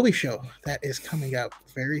the Kenobi show that is coming up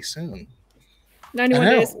very soon. I 91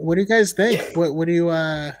 know. days. What do you guys think? What do you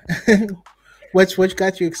what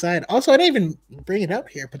got you excited? Also, I didn't even bring it up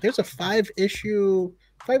here, but there's a 5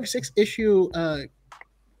 or 6 issue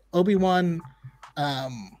Obi-Wan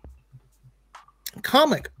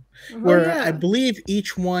comic where yeah. I believe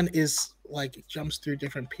each one is like jumps through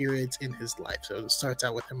different periods in his life. So it starts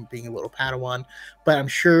out with him being a little Padawan, but I'm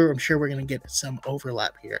sure we're gonna get some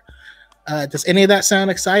overlap here. Does any of that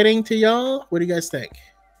sound exciting to y'all? What do you guys think?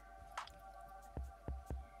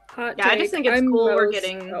 Hot Yeah, I just take. think it's I'm cool we're most-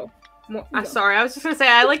 getting oh. more, No. sorry, I was just gonna say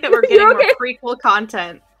I like that we're You're getting okay. more prequel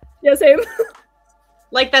content. Yeah, same.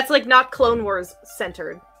 Like that's like not Clone Wars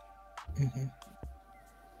centered. Mm-hmm.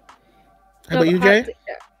 How about you, hot Jay? take-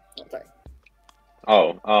 yeah.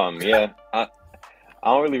 Oh, sorry. Yeah. I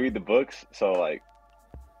don't really read the books, so like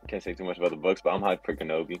can't say too much about the books, but I'm hyped for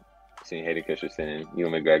Kenobi. Seeing Hayden Christensen and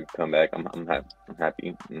Ewan McGregor come back, I'm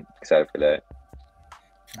happy. I'm excited for that.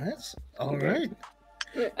 Nice. All right.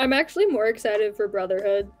 I'm actually more excited for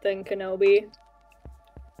Brotherhood than Kenobi.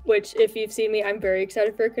 Which, if you've seen me, I'm very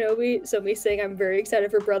excited for Kenobi. So me saying I'm very excited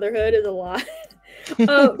for Brotherhood is a lot.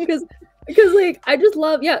 Because like I just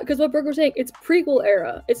love because what Brooke was saying, it's prequel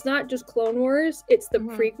era. It's not just Clone Wars. It's the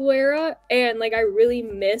Mhm. prequel era, and like I really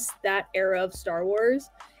miss that era of Star Wars.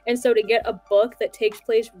 And so to get a book that takes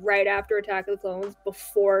place right after Attack of the Clones,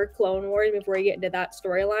 before Clone Wars, before you get into that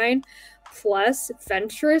storyline, plus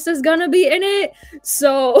Ventress is gonna be in it.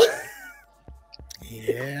 So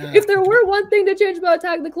Yeah. if there were one thing to change about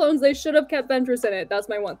Attack of the Clones, they should have kept Ventress in it. That's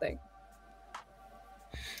my one thing.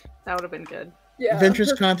 That would have been good. Yeah,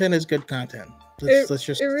 Ventress content is good content. Let's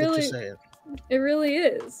just say it. it really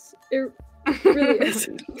is. It really is.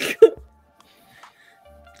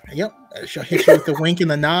 Yep. She'll hit you with the wink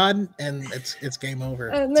and the nod, and it's game over.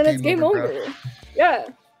 And then it's game bro. over. Yeah.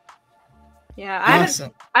 Yeah, I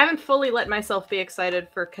Awesome. haven't fully let myself be excited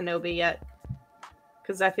for Kenobi yet.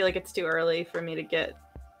 Because I feel like it's too early for me to get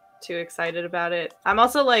too excited about it. I'm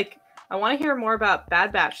also like, I want to hear more about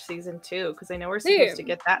Bad Batch season 2, because I know we're supposed to Same.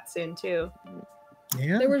 get that soon too.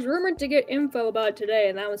 Yeah. There was rumored to get info about it today,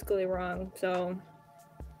 and that was clearly wrong. So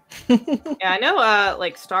Yeah, I know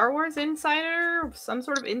like Star Wars Insider, some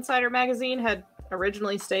sort of insider magazine had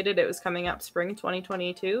originally stated it was coming up spring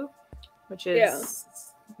 2022, which is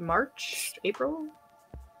March, April?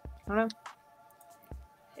 I don't know.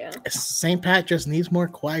 Yeah. St. Pat just needs more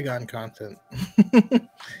Qui-Gon content,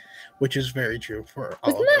 which is very true for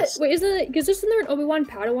all of us. Isn't it? Because isn't there an Obi-Wan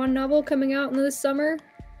Padawan novel coming out in this summer?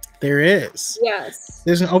 There is. Yes.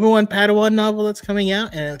 There's an Obi-Wan Padawan novel that's coming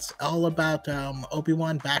out, and it's all about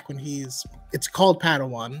Obi-Wan back when it's called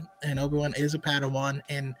Padawan, and Obi-Wan is a Padawan,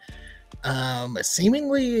 and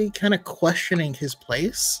seemingly kind of questioning his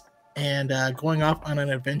place and going off on an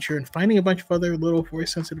adventure and finding a bunch of other little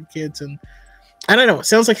voice-sensitive kids. And I don't know, it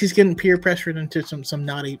sounds like he's getting peer pressured into some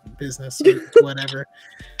naughty business or whatever.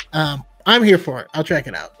 I'm here for it. I'll check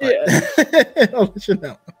it out. Yeah. I'll let you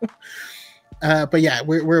know. But yeah,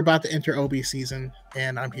 we're about to enter OB season,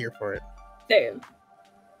 and I'm here for it. Damn.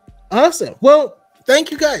 Awesome. Well,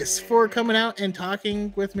 thank you guys for coming out and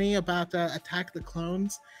talking with me about Attack the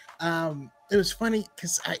Clones. It was funny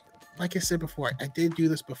because like I said before, I did do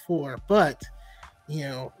this before, but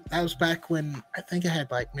that was back when I think I had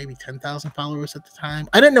like maybe 10,000 followers at the time.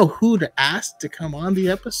 I didn't know who to ask to come on the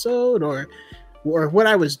episode or what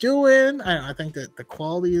I was doing. I think that the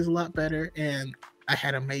quality is a lot better, and I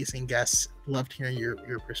had amazing guests. Loved hearing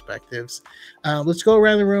your perspectives. Let's go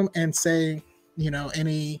around the room and say,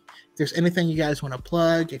 if there's anything you guys want to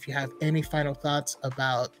plug, if you have any final thoughts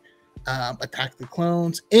about Attack the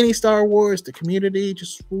Clones, any Star Wars, the community,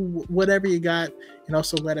 just whatever you got, and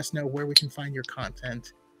also let us know where we can find your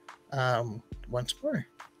content. Once more,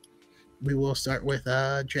 we will start with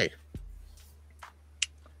Jay.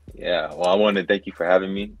 Yeah, well, I want to thank you for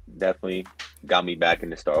having me. Definitely got me back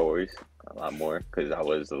into Star Wars a lot more, because I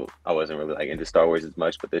wasn't really like into Star Wars as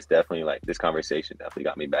much, but this conversation definitely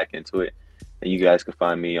got me back into it. And you guys can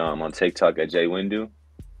find me on TikTok at JWindu.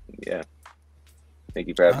 Yeah. Thank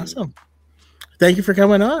you for having me. Awesome. Thank you for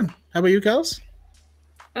coming on. How about you, Kels?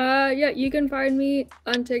 Yeah, you can find me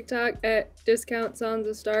on TikTok at Discount Sons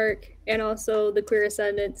of Stark, and also the Queer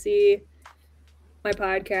Ascendancy, my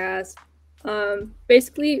podcast.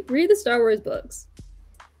 Basically, read the Star Wars books.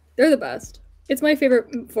 They're the best. It's my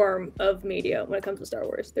favorite form of media when it comes to Star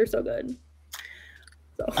Wars. They're so good.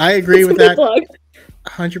 So, I agree with that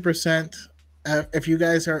 100%. If you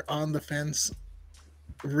guys are on the fence,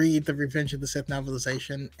 read the Revenge of the Sith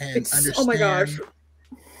novelization and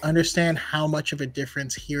understand how much of a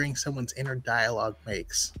difference hearing someone's inner dialogue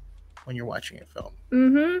makes when you're watching a film.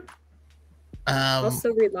 Mm-hmm.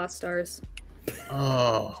 Also read Lost Stars.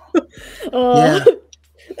 Oh. Yeah.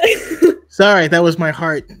 Sorry, that was my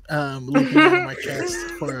heart leaping out of my chest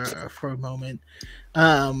for a moment.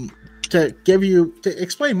 To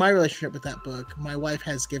explain my relationship with that book, my wife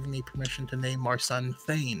has given me permission to name our son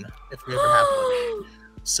Thane if we ever have one.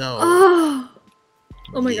 So, oh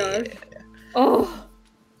my god. Oh.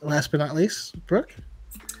 Last but not least, Brooke.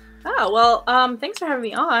 Oh, well, thanks for having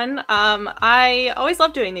me on. I always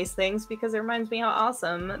love doing these things because it reminds me how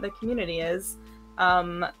awesome the community is.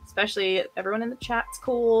 Especially everyone in the chat's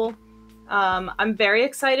cool. I'm very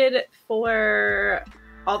excited for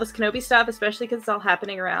all this Kenobi stuff, especially because it's all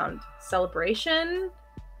happening around Celebration,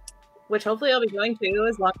 which hopefully I'll be going to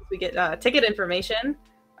as long as we get ticket information.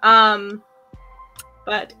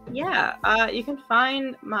 But yeah, you can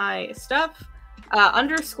find my stuff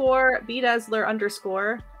 _ BDazzler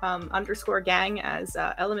 _ gang, as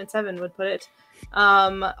Element 7 would put it,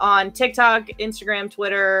 on TikTok, Instagram,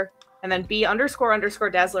 Twitter, and then B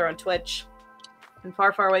 _ Dazzler on Twitch, and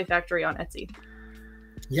Far Far Away Factory on Etsy.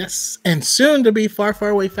 Yes, and soon to be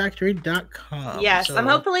farfarawayfactory.com. Yes, so... I'm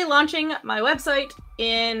hopefully launching my website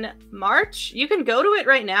in March. You can go to it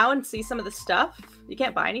right now and see some of the stuff. You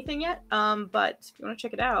can't buy anything yet, but if you want to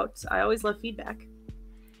check it out, I always love feedback.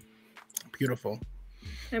 Beautiful.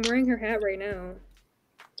 I'm wearing her hat right now.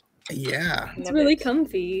 Yeah. It's really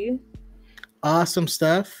comfy. Awesome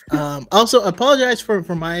stuff. Also, apologize for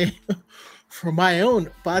my own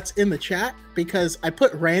thoughts in the chat, because I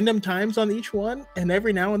put random times on each one, and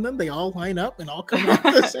every now and then they all line up and all come out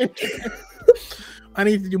at the same time. I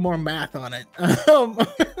need to do more math on it.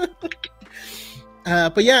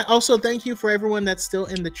 But yeah, also thank you for everyone that's still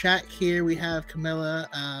in the chat here. We have Camilla,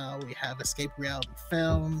 we have Escape Reality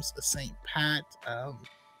Films, the St. Pat,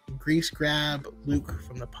 Grease Grab, Luke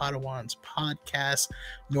from the Padawans podcast,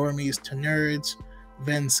 Normies to Nerds,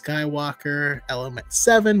 Ven Skywalker, Element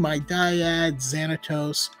 7, My Dyad,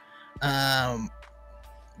 Xanatos.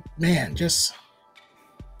 Man, just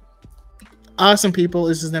awesome people.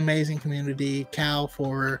 This is an amazing community. Cal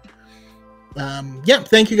for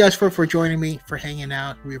thank you guys for joining me, for hanging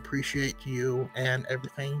out. We appreciate you and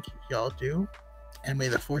everything y'all do, and may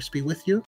the force be with you.